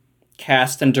deliberately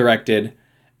cast and directed,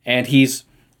 and he's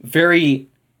very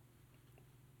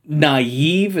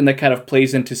naive, and that kind of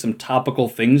plays into some topical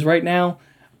things right now.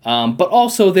 But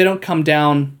also, they don't come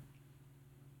down...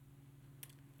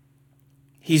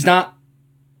 He's not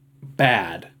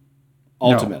bad,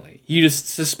 ultimately. No. You just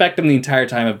suspect him the entire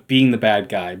time of being the bad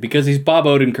guy. Because he's Bob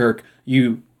Odenkirk,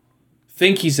 you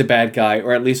think he's a bad guy,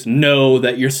 or at least know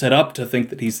that you're set up to think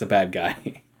that he's the bad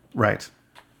guy. Right.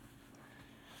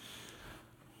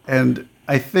 And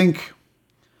I think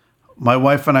my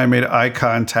wife and I made eye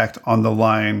contact on the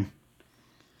line.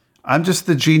 I'm just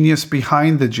the genius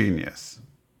behind the genius.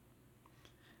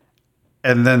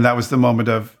 And then that was the moment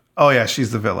of, oh yeah,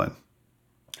 she's the villain.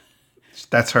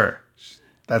 That's her.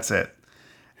 That's it.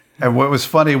 And what was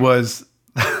funny was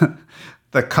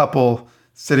the couple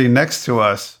sitting next to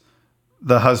us,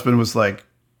 the husband was like,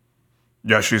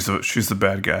 yeah, she's the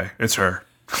bad guy. It's her.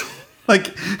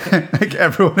 like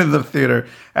everyone in the theater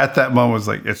at that moment was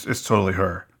like, it's totally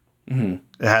her. Mm-hmm.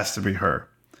 It has to be her.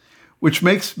 Which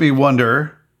makes me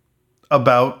wonder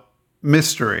about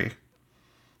mystery.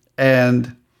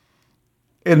 And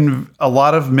in a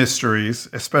lot of mysteries,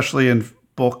 especially in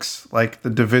books like the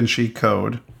Da Vinci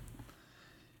Code,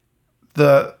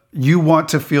 you want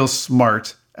to feel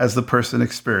smart as the person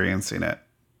experiencing it.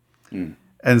 Mm.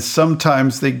 And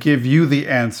sometimes they give you the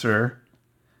answer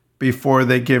before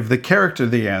they give the character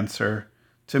the answer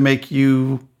to make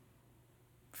you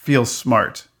feel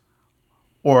smart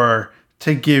or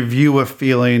to give you a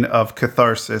feeling of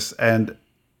catharsis and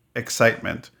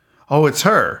excitement. Oh, it's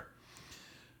her.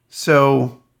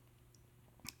 So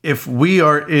if we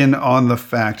are in on the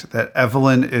fact that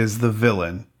Evelyn is the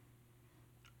villain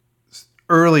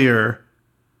earlier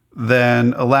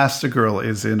than Elastigirl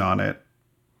is in on it,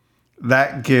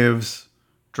 that gives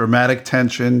dramatic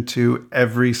tension to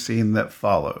every scene that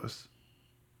follows.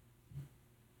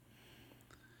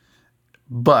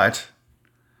 But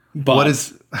what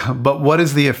is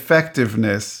the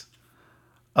effectiveness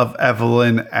of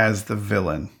Evelyn as the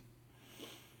villain?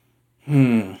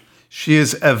 She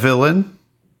is a villain.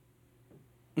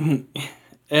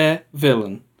 A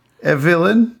villain. A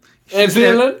villain? A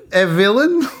villain? A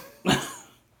villain?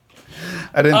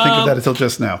 I didn't think of that until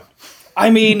just now. I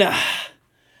mean,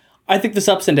 I think there's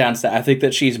ups and downs to that. I think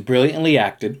that she's brilliantly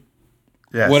acted.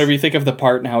 Yes. Whatever you think of the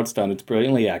part and how it's done, it's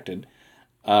brilliantly acted.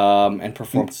 And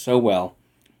performed so well.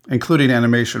 Including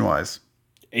animation-wise.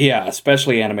 Yeah,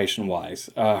 especially animation-wise.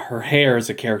 Her hair is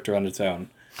a character on its own.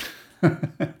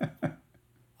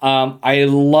 I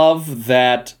love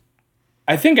that.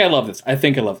 I love this. I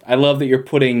love that you're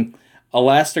putting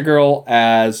Elastigirl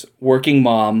as working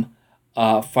mom,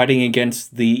 fighting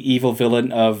against the evil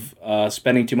villain of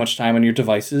spending too much time on your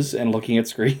devices and looking at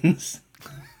screens.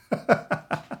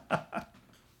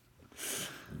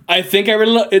 I think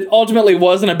it ultimately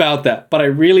wasn't about that, but I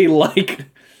really like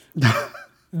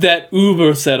that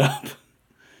Uber setup.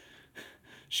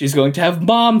 She's going to have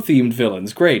mom-themed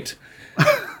villains. Great.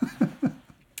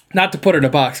 Not to put her in a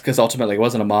box, because ultimately it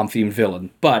wasn't a mom-themed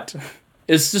villain, but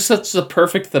it's just such a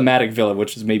perfect thematic villain,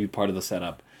 which is maybe part of the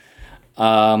setup.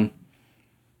 And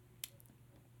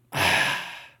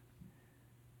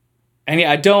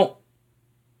yeah, I don't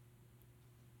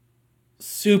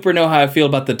super know how I feel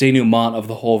about the denouement of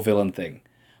the whole villain thing.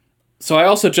 So I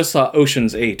also just saw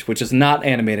Ocean's 8, which is not an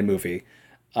animated movie,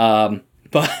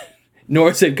 but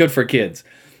nor is it good for kids.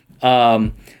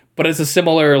 But it's a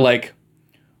similar, like,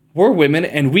 we're women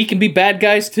and we can be bad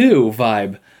guys too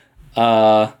vibe,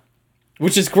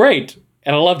 which is great.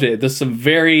 And I loved it. There's some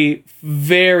very,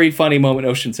 very funny moment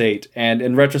in Ocean's 8. And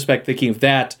in retrospect, thinking of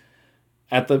that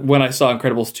when I saw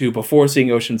Incredibles 2 before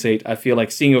seeing Ocean's 8, I feel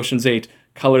like seeing Ocean's 8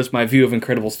 colors my view of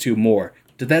Incredibles 2 more.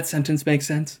 Did that sentence make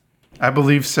sense? I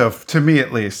believe so, to me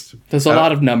at least. There's a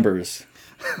lot of numbers.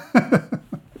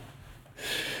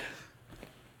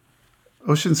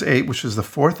 Ocean's 8, which is the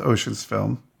fourth Ocean's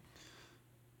film,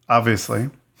 obviously.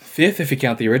 Fifth, if you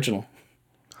count the original.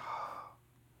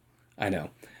 I know.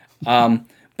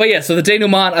 But yeah, so the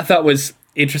denouement I thought was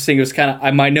interesting. It was kind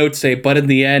of, my notes say, but in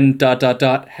the end, ...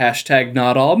 hashtag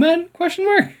not all men, ?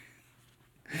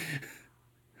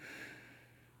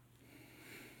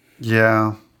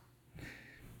 Yeah.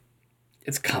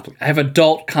 It's complicated. I have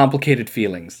adult complicated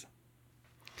feelings.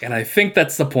 And I think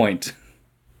that's the point.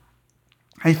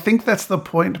 I think that's the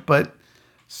point, but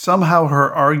somehow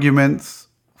her arguments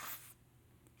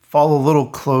fall a little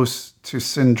close to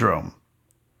Syndrome,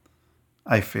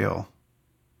 I feel.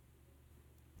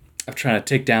 Of trying to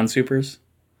take down supers?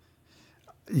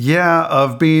 Yeah,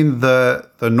 of being the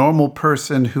normal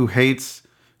person who hates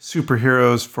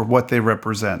superheroes for what they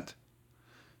represent.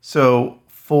 So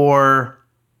or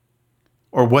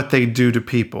what they do to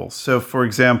people. So, for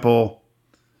example,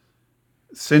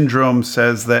 Syndrome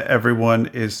says that everyone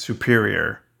is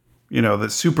superior. You know,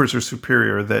 that supers are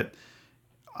superior, that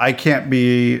I can't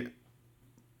be...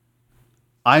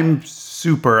 I'm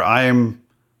super,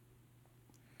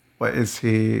 what is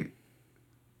he?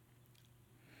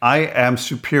 I am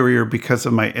superior because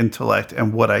of my intellect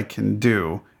and what I can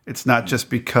do. It's not just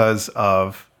because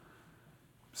of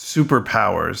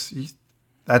superpowers.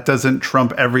 That doesn't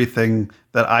trump everything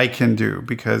that I can do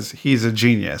because he's a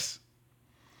genius.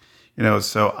 You know,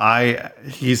 so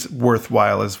he's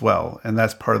worthwhile as well. And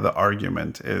that's part of the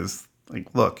argument is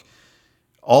like, look,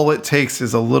 all it takes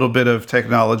is a little bit of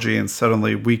technology and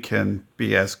suddenly we can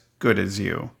be as good as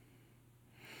you.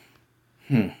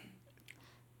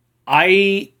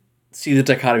 I see the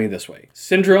dichotomy this way.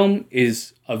 Syndrome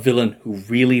is a villain who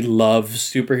really loves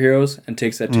superheroes and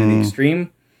takes that to the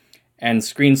extreme. And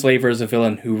Screenslaver is a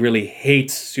villain who really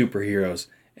hates superheroes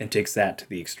and takes that to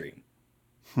the extreme.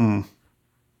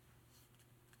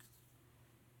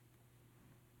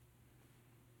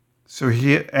 So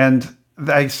and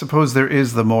I suppose there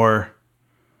is the more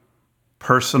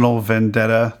personal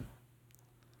vendetta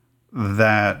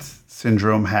that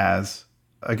Syndrome has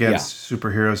against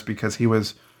superheroes because he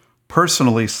was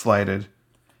personally slighted.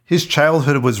 His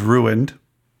childhood was ruined.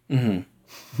 I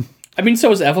mean, so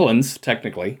was Evelyn's,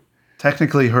 technically.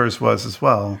 Technically, hers was as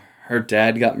well. Her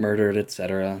dad got murdered,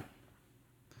 etc.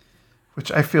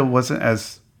 Which I feel wasn't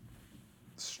as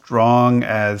strong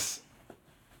as...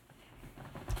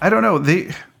 I don't know.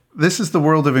 This is the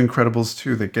world of Incredibles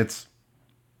 2 that gets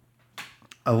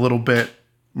a little bit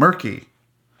murky.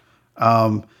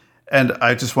 And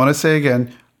I just want to say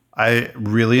again, I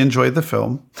really enjoyed the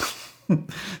film.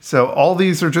 So all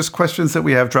these are just questions that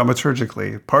we have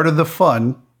dramaturgically. Part of the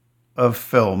fun of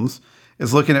films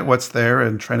is looking at what's there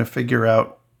and trying to figure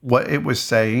out what it was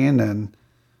saying and,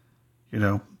 you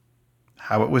know,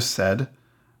 how it was said,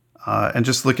 and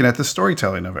just looking at the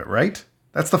storytelling of it, right?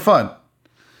 That's the fun.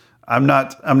 I'm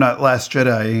not Last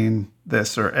Jediing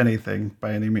this or anything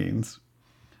by any means.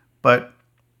 But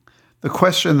the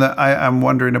question that I'm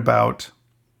wondering about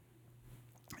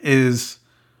is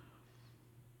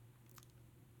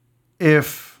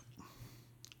if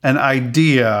an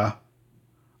idea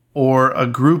or a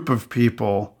group of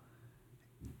people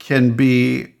can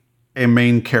be a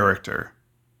main character.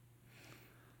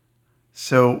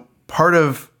 So part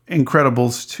of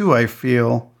Incredibles 2, I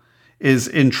feel, is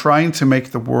in trying to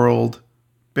make the world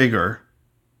bigger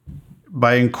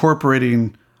by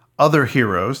incorporating other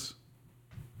heroes,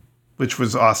 which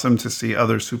was awesome to see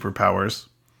other superpowers.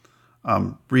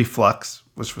 Reflux,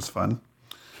 which was fun.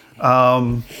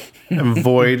 And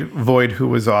Void, who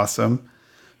was awesome.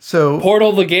 So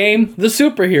Portal the game, the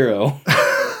superhero.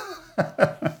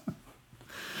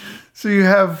 So you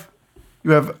have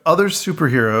other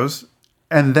superheroes,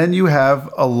 and then you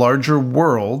have a larger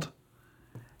world,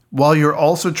 while you're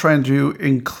also trying to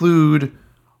include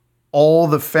all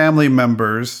the family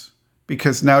members,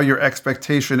 because now your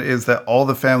expectation is that all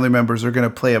the family members are going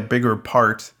to play a bigger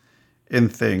part in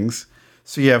things.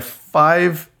 So you have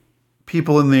 5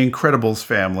 people in the Incredibles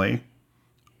family,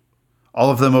 all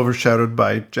of them overshadowed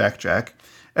by Jack.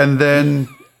 And then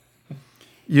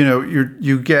you know, you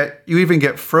even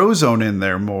get Frozone in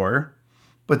there more,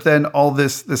 but then all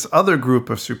this other group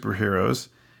of superheroes,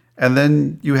 and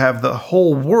then you have the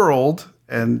whole world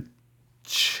and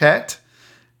Chet,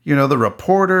 you know, the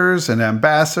reporters and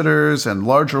ambassadors and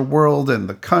larger world and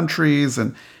the countries,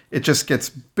 and it just gets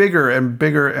bigger and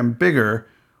bigger and bigger.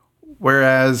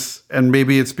 Whereas, and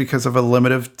maybe it's because of a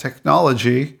limit of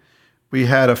technology, we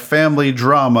had a family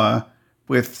drama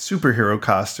with superhero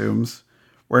costumes,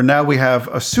 where now we have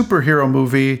a superhero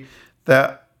movie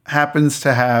that happens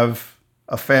to have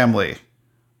a family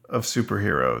of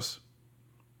superheroes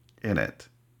in it.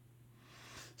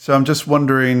 So I'm just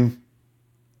wondering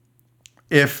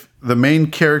if the main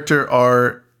character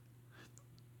are,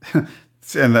 and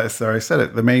sorry, I said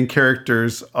it, the main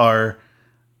characters are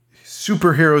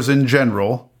superheroes in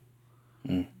general.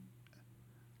 Mm.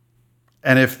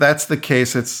 And if that's the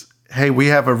case, it's, hey, we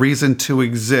have a reason to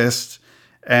exist,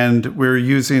 and we're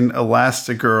using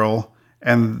Elastigirl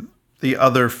and the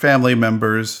other family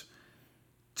members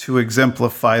to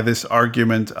exemplify this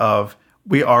argument of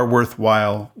we are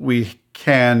worthwhile, we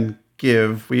can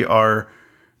give, we are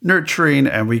nurturing,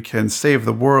 and we can save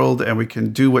the world, and we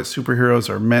can do what superheroes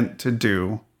are meant to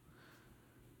do,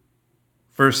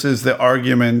 versus the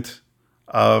argument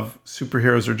of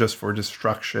superheroes are just for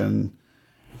destruction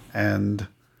and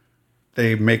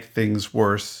they make things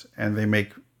worse, and they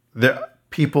make the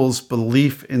people's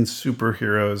belief in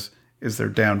superheroes is their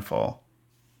downfall.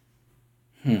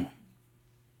 And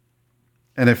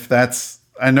if that's,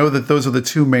 I know that those are the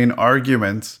two main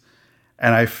arguments,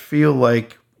 and I feel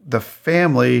like the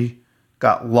family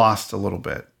got lost a little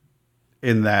bit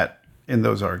in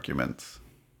those arguments.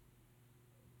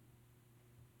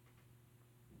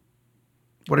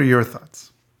 What are your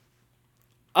thoughts?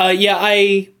 Yeah,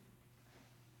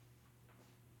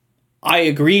 I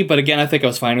agree, but again, I think I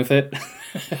was fine with it.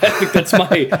 I think that's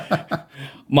my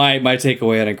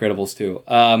takeaway on Incredibles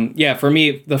 2. Yeah, for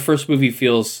me, the first movie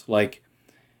feels like,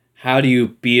 how do you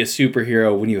be a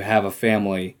superhero when you have a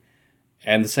family?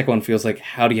 And the second one feels like,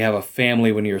 how do you have a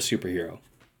family when you're a superhero?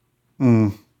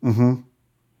 Mm-hmm.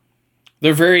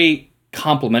 They're very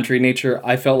complementary in nature.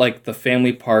 I felt like the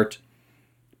family part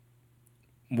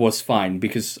was fine,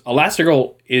 because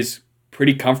Elastigirl is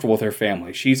pretty comfortable with her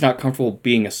family. She's not comfortable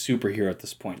being a superhero at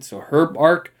this point. So her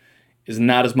arc is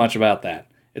not as much about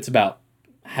that. It's about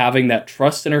having that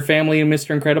trust in her family in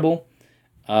Mr. Incredible.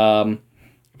 But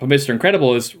Mr.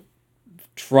 Incredible is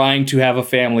trying to have a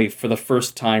family for the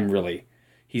first time, really.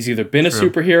 He's either been a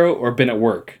superhero or been at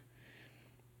work.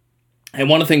 And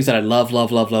one of the things that I love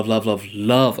about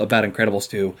Incredibles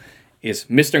 2 is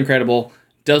Mr. Incredible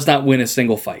does not win a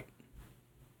single fight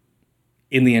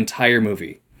in the entire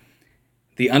movie.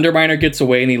 The Underminer gets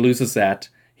away and he loses that.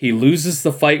 He loses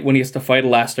the fight when he has to fight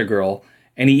Elastigirl.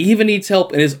 And he even needs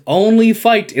help in his only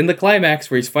fight in the climax,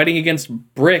 where he's fighting against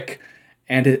Brick,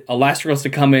 and Elastigirl has to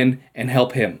come in and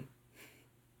help him.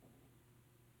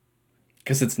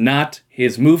 Because it's not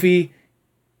his movie.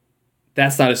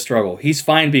 That's not his struggle. He's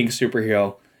fine being a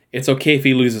superhero. It's okay if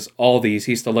he loses all these.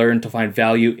 He's to learn to find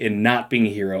value in not being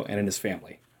a hero and in his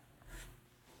family.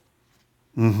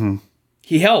 Mm-hmm.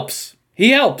 He helps.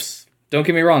 Don't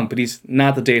get me wrong, but he's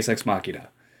not the Deus Ex Machina.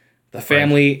 The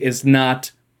family is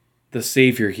not the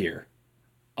savior here.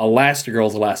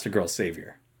 Elastigirl's Elastigirl's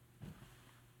savior.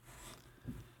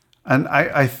 And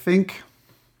I think,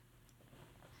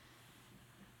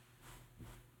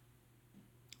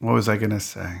 what was I going to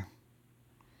say?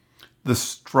 The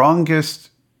strongest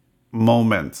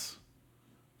moments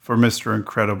for Mr.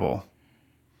 Incredible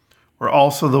were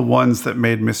also the ones that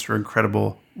made Mr.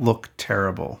 Incredible look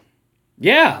terrible.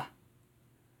 Yeah.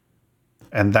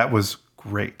 And that was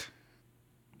great.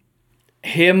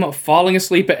 Him falling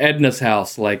asleep at Edna's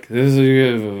house, like, this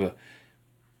is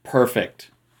perfect.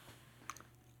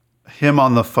 Him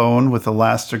on the phone with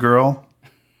Elastigirl,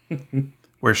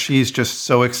 where she's just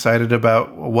so excited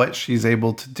about what she's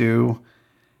able to do,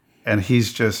 and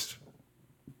he's just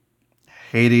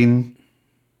hating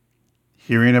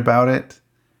hearing about it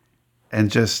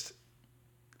and just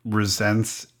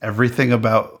resents everything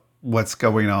about what's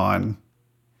going on.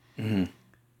 Mm-hmm.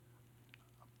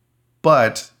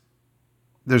 But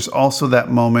there's also that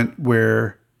moment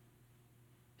where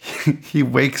he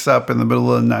wakes up in the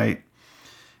middle of the night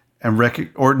and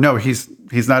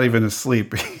he's not even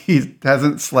asleep. He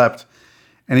hasn't slept,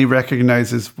 and he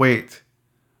recognizes, wait,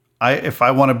 if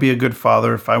I want to be a good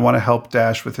father, if I want to help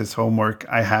Dash with his homework,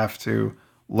 I have to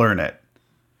learn it.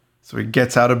 So he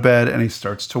gets out of bed and he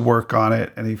starts to work on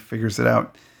it, and he figures it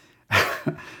out.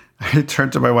 I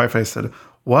turned to my wife and I said,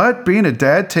 "What? Being a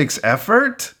dad takes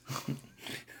effort?"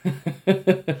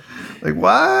 Like,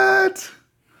 what?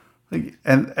 Like,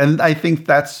 and I think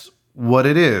that's what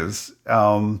it is.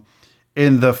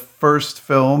 In the first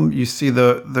film, you see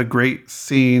the great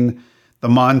scene, the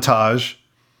montage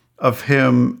of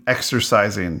him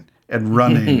exercising and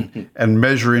running and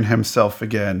measuring himself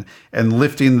again and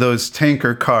lifting those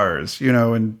tanker cars,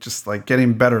 and just like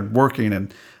getting better and working,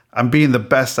 and I'm being the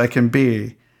best I can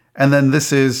be. And then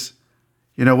this is,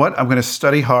 you know what? I'm going to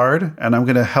study hard and I'm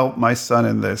going to help my son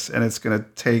in this, and it's going to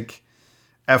take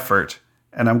effort,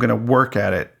 and I'm going to work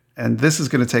at it. And this is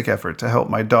going to take effort to help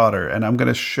my daughter, and I'm going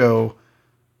to show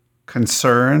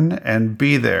concern and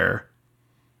be there.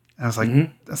 And I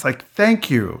was like,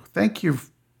 thank you,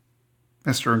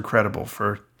 Mr. Incredible,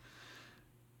 for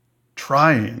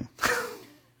trying.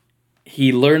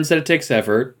 He learns that it takes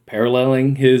effort,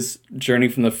 paralleling his journey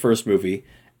from the first movie.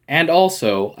 And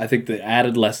also, I think the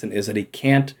added lesson is that he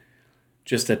can't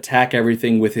just attack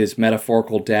everything with his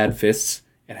metaphorical dad fists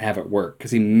and have it work,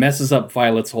 because he messes up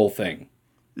Violet's whole thing.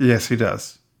 Yes, he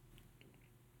does.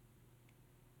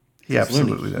 He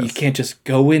absolutely does. You can't just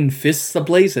go in fists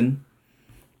ablazing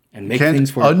and make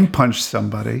things work. Unpunch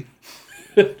somebody.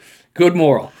 Good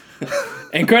moral.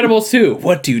 Incredibles 2.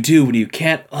 What do you do when you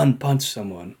can't unpunch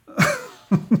someone?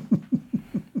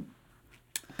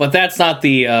 But that's not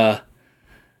the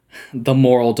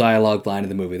moral dialogue line of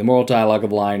the movie. The moral dialogue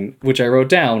line, which I wrote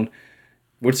down,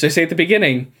 which they say at the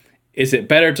beginning, is it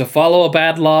better to follow a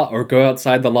bad law or go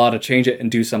outside the law to change it and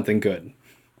do something good?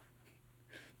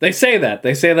 They say that.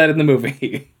 They say that in the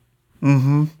movie.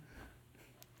 Mm-hmm.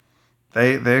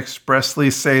 They expressly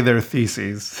say their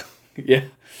theses. Yeah.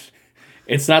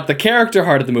 It's not the character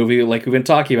heart of the movie, like we've been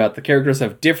talking about. The characters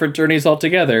have different journeys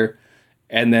altogether,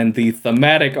 and then the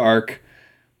thematic arc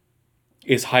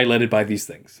is highlighted by these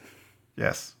things.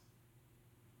 Yes.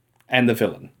 And the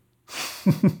villain.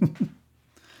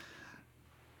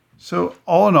 So,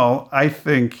 all in all, I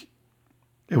think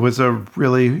it was a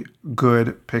really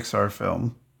good Pixar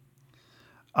film.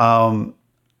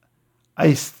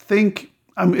 I think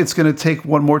it's going to take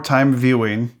one more time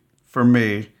viewing for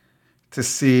me to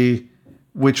see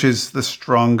which is the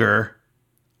stronger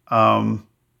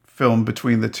film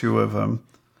between the two of them,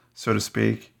 so to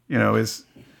speak.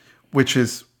 Which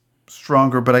is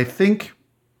stronger. But I think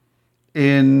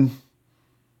in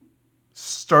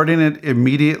starting it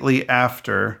immediately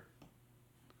after,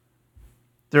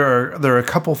 there are a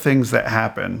couple things that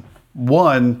happen.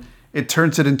 One, it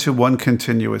turns it into one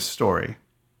continuous story.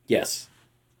 Yes.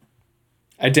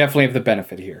 I definitely have the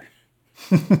benefit here.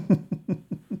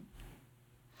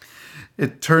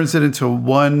 It turns it into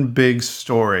one big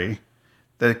story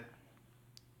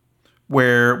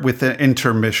where with an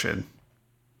intermission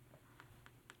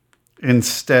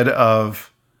instead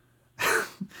of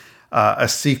a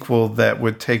sequel that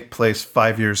would take place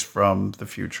 5 years from the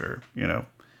future.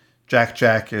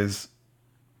 Jack is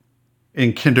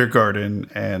in kindergarten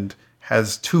and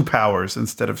has 2 powers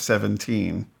instead of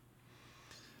 17.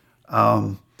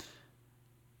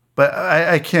 But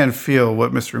I can feel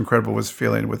what Mr. Incredible was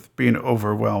feeling with being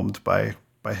overwhelmed by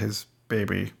his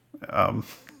baby, and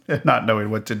not knowing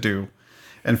what to do,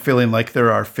 and feeling like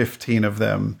there are 15 of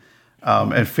them,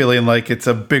 and feeling like it's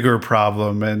a bigger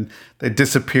problem, and they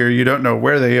disappear. You don't know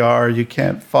where they are. You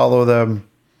can't follow them.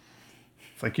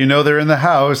 It's like, they're in the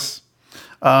house.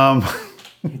 Do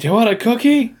you want a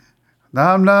cookie?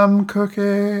 Nom nom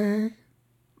cookie.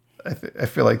 I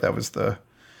feel like that was that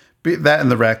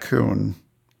and the raccoon.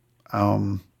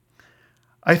 I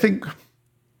think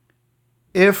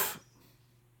if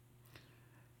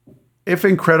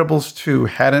Incredibles 2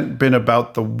 hadn't been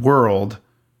about the world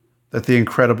that the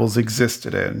Incredibles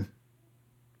existed in,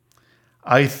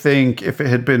 I think if it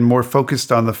had been more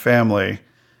focused on the family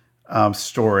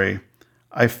story,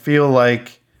 I feel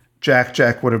like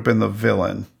Jack would have been the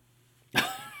villain.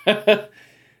 The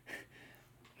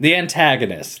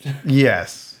antagonist.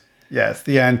 Yes,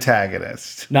 the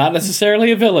antagonist. Not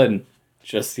necessarily a villain,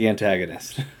 just the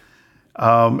antagonist.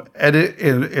 And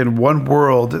in one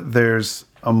world, there's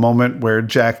a moment where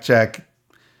Jack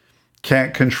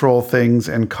can't control things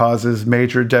and causes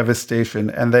major devastation,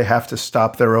 and they have to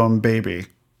stop their own baby.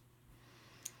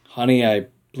 Honey, I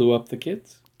blew up the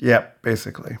kids? Yep,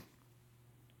 basically.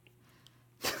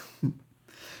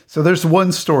 So there's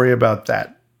one story about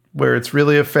that, where it's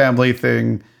really a family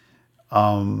thing,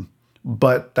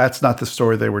 but that's not the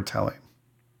story they were telling.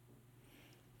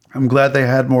 I'm glad they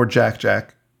had more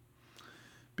Jack,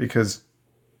 because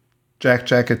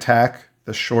Jack Attack,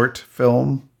 the short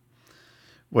film,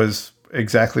 was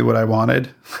exactly what I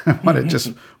wanted. I wanted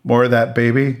just more of that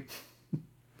baby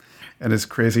and his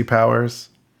crazy powers.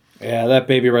 Yeah, that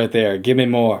baby right there. Give me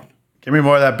more. Give me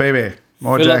more of that baby.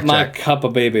 More Fill Jack. up my cup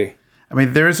of baby. I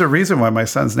mean, there is a reason why my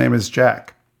son's name is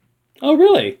Jack. Oh,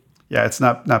 really? Yeah, it's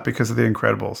not because of The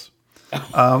Incredibles.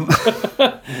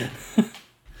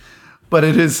 But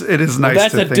it is nice Well,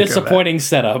 that's to think a disappointing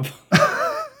setup.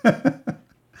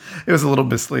 It was a little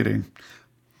misleading.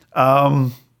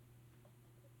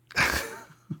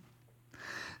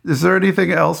 Is there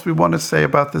anything else we want to say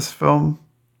about this film?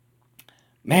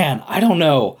 Man, I don't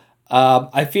know.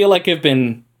 I feel like I've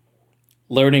been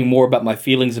learning more about my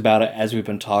feelings about it as we've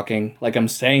been talking. Like I'm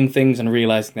saying things and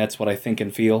realizing that's what I think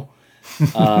and feel.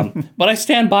 But I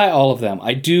stand by all of them.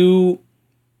 I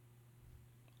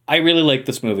really like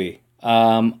this movie.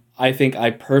 I think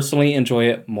I personally enjoy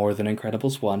it more than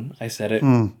Incredibles 1. I said it,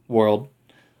 world.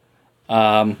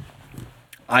 I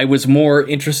was more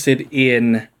interested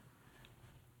in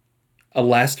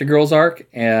Elastigirl's arc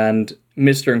and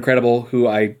Mr. Incredible, who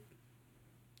I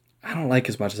don't like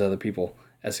as much as other people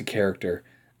as a character.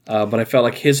 But I felt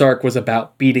like his arc was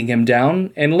about beating him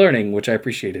down and learning, which I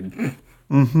appreciated.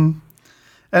 Mm-hmm.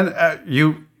 And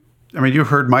you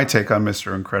heard my take on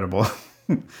Mr. Incredible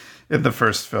in the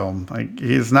first film. Like,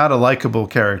 he's not a likable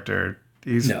character.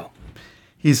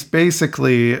 He's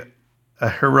basically a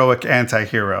heroic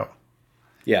anti-hero.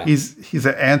 Yeah. He's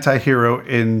an anti-hero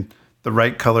in the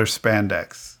right color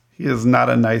spandex. He is not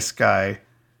a nice guy.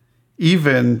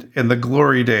 Even in the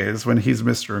glory days when he's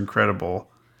Mr. Incredible,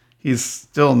 he's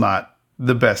still not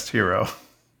the best hero.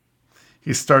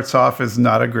 He starts off as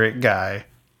not a great guy,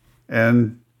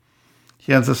 and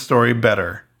he ends the story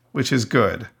better, which is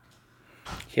good.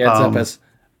 He ends up as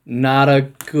not a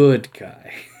good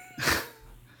guy.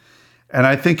 And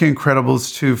I think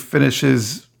Incredibles 2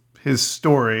 finishes his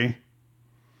story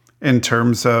in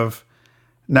terms of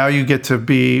now you get to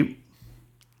be...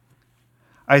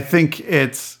 I think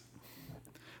it's...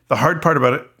 The hard part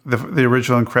about it, the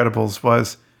original Incredibles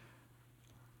was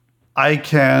I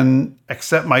can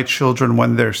accept my children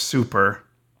when they're super.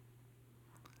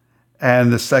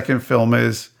 And the second film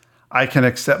is I can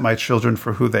accept my children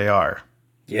for who they are.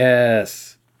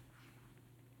 Yes.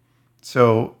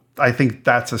 So I think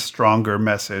that's a stronger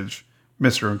message,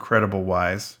 Mr. Incredible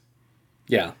wise.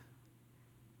 Yeah.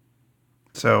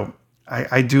 So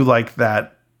I do like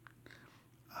that.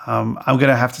 I'm going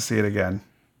to have to see it again.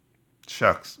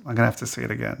 Shucks. I'm going to have to see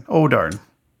it again. Oh, darn.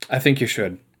 I think you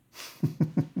should.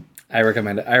 I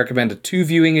recommend it. I recommend a 2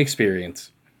 viewing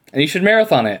experience. And you should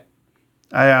marathon it.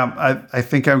 I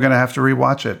think I'm going to have to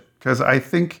rewatch it because I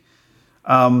think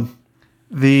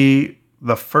the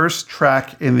first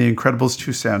track in the Incredibles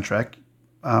 2 soundtrack,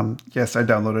 yes, I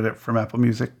downloaded it from Apple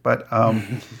Music, but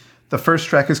the first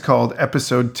track is called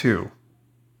Episode 2.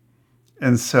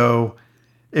 And so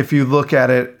if you look at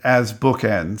it as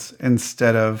bookends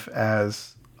instead of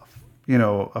as, a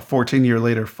 14-year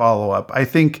later follow-up, I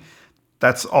think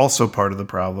that's also part of the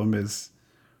problem is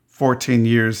 14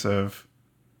 years of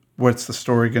what's the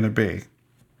story going to be.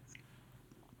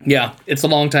 Yeah, it's a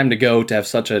long time to go to have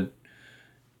such a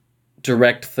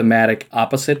direct thematic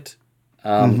opposite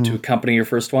to accompany your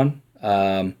first one,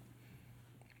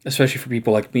 especially for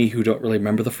people like me who don't really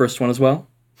remember the first one as well.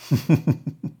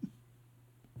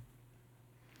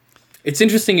 It's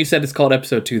interesting you said it's called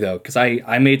Episode 2, though, because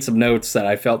I made some notes that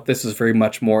I felt this is very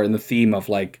much more in the theme of,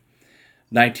 like,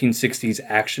 1960s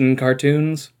action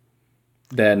cartoons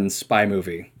than spy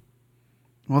movie.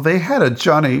 Well, they had a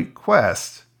Johnny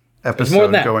Quest more than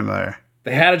episode that. going there.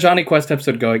 They had a Johnny Quest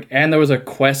episode going, and there was a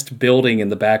Quest building in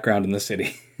the background in the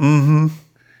city. Mm-hmm.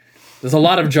 There's a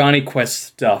lot of Johnny Quest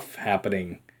stuff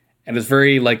happening. And it's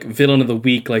very, like, villain of the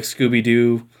week, like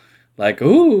Scooby-Doo. Like,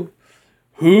 ooh,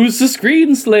 who's the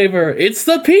screenslaver? It's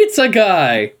the pizza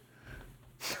guy!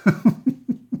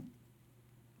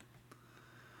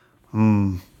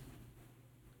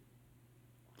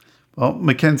 Well,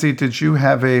 Mackenzie, did you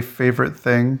have a favorite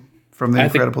thing from The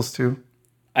Incredibles 2?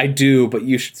 I do, but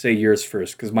you should say yours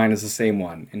first, because mine is the same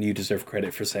one, and you deserve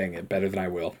credit for saying it better than I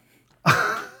will.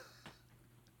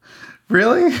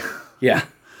 Really? Yeah.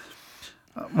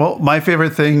 Well, my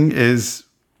favorite thing is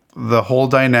the whole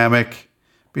dynamic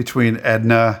between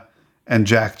Edna and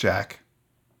Jack Jack.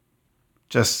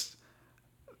 Just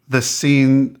the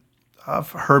scene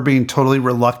of her being totally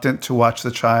reluctant to watch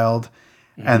the child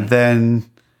and then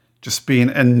just being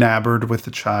enamored with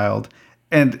the child.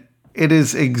 And it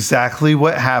is exactly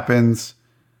what happens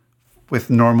with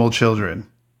normal children.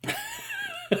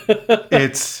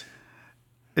 It's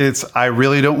I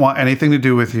really don't want anything to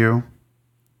do with you.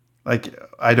 Like,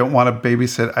 I don't want to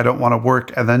babysit. I don't want to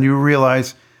work. And then you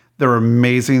realize they're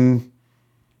amazing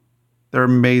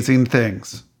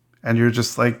things. And you're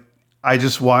just like, I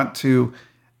just want to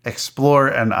explore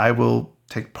and I will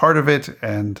take part of it.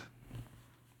 And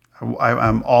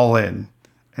I'm all in.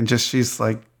 And just, she's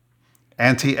like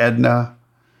Auntie Edna.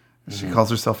 She calls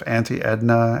herself Auntie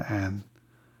Edna. And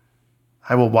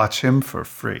I will watch him for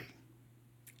free.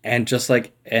 And just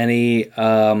like any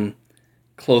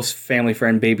close family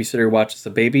friend babysitter watches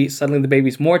the baby, suddenly the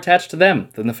baby's more attached to them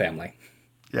than the family.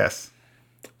 Yes.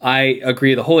 I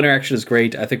agree. The whole interaction is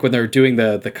great. I think when they're doing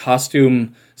the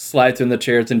costume slides in the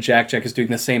chairs and Jack Jack is doing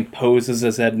the same poses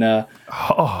as Edna.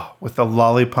 Oh, with the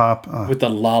lollipop. With the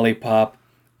lollipop.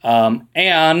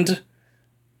 And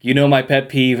you know my pet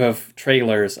peeve of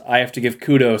trailers. I have to give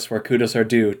kudos where kudos are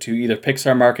due to either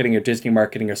Pixar marketing or Disney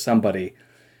marketing or somebody.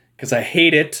 Because I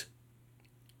hate it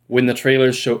when the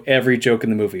trailers show every joke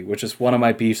in the movie, which is one of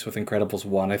my beefs with Incredibles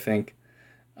 1, I think.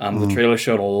 The trailer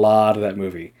showed a lot of that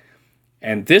movie.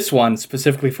 And this one,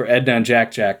 specifically for Edna and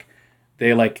Jack Jack,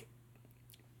 they, like,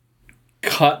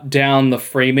 cut down the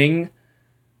framing.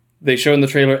 They show in the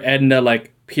trailer Edna,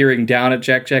 like, peering down at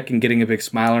Jack Jack and getting a big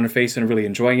smile on her face and really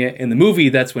enjoying it. In the movie,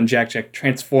 that's when Jack Jack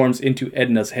transforms into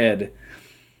Edna's head.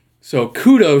 So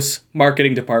kudos,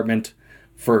 marketing department,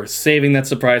 for saving that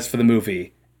surprise for the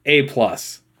movie. A+.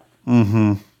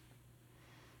 Mm-hmm.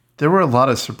 There were a lot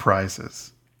of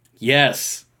surprises.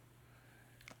 Yes.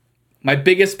 My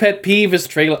biggest pet peeve is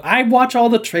trailer. I watch all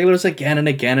the trailers again and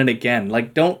again and again.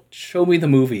 Like, don't show me the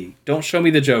movie. Don't show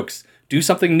me the jokes. Do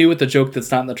something new with the joke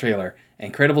that's not in the trailer.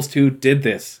 Incredibles 2 did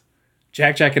this.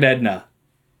 Jack Jack and Edna.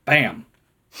 Bam.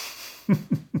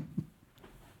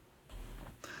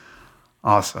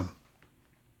 Awesome.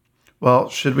 Well,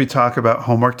 should we talk about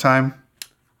homework time?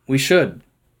 We should.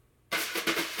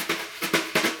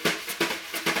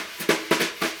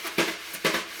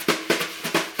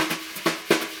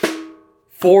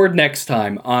 For next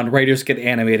time on Writers Get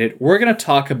Animated, we're going to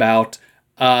talk about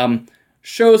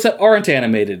shows that aren't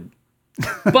animated,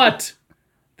 but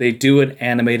they do an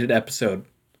animated episode.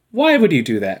 Why would you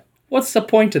do that? What's the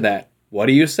point of that? What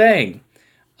are you saying?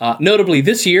 Notably,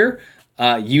 this year,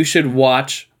 you should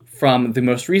watch from the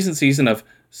most recent season of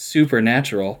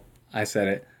Supernatural. I said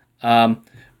it.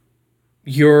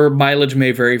 Your mileage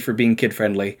may vary for being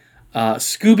kid-friendly.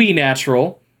 Scooby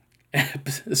Natural.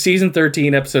 Season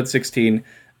 13, episode 16,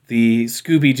 the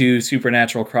Scooby-Doo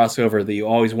Supernatural crossover that you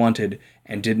always wanted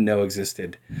and didn't know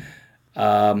existed.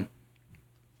 And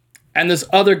there's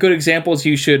other good examples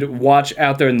you should watch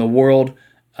out there in the world.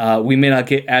 We may not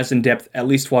get as in-depth. At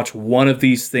least watch one of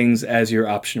these things as your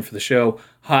option for the show.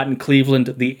 Hot in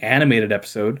Cleveland, the animated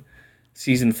episode.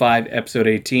 Season 5, episode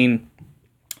 18.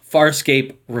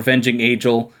 Farscape, Revenging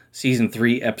Angel, Season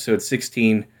 3, episode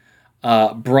 16.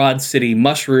 Broad City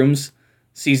Mushrooms,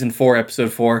 Season 4,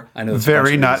 Episode 4. I know it's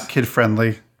very not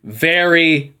kid-friendly.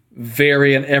 Very,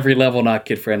 very on every level not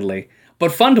kid-friendly.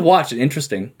 But fun to watch and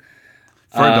interesting.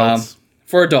 For adults.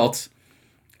 For adults.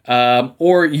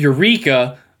 Or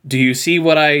Eureka, Do You See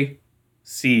What I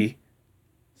See?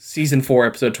 Season 4,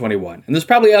 Episode 21. And there's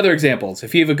probably other examples.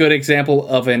 If you have a good example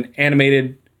of an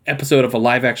animated episode of a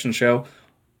live-action show,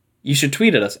 you should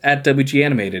tweet at us, at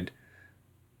WGAnimated.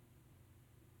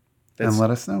 And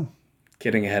let us know.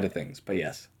 Getting ahead of things, but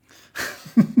yes.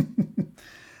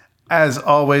 As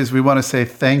always, we want to say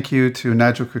thank you to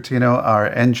Nigel Coutinho, our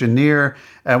engineer,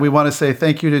 and we want to say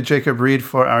thank you to Jacob Reed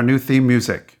for our new theme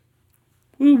music.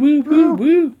 Woo, woo, woo,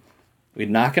 woo. We're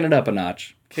knocking it up a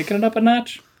notch. Kicking it up a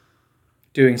notch.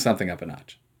 Doing something up a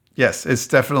notch. Yes, it's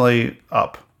definitely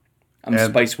up. I'm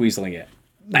spice weaseling it.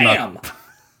 Bam!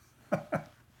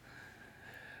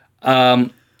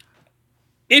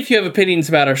 If you have opinions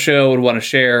about our show and want to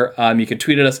share, you can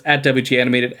tweet at us at WG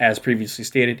Animated, as previously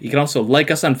stated. You can also like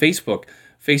us on Facebook,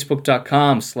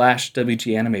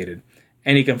 facebook.com/WG Animated.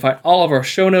 And you can find all of our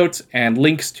show notes and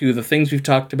links to the things we've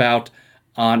talked about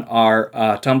on our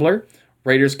Tumblr,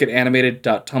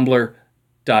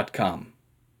 writersgetanimated.tumblr.com.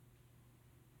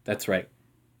 That's right.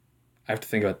 I have to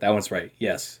think about it. That one's right.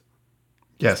 Yes.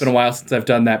 Yes. It's been a while since I've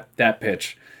done that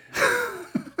pitch.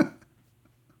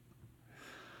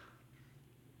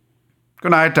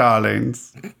 Good night,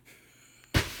 darlings.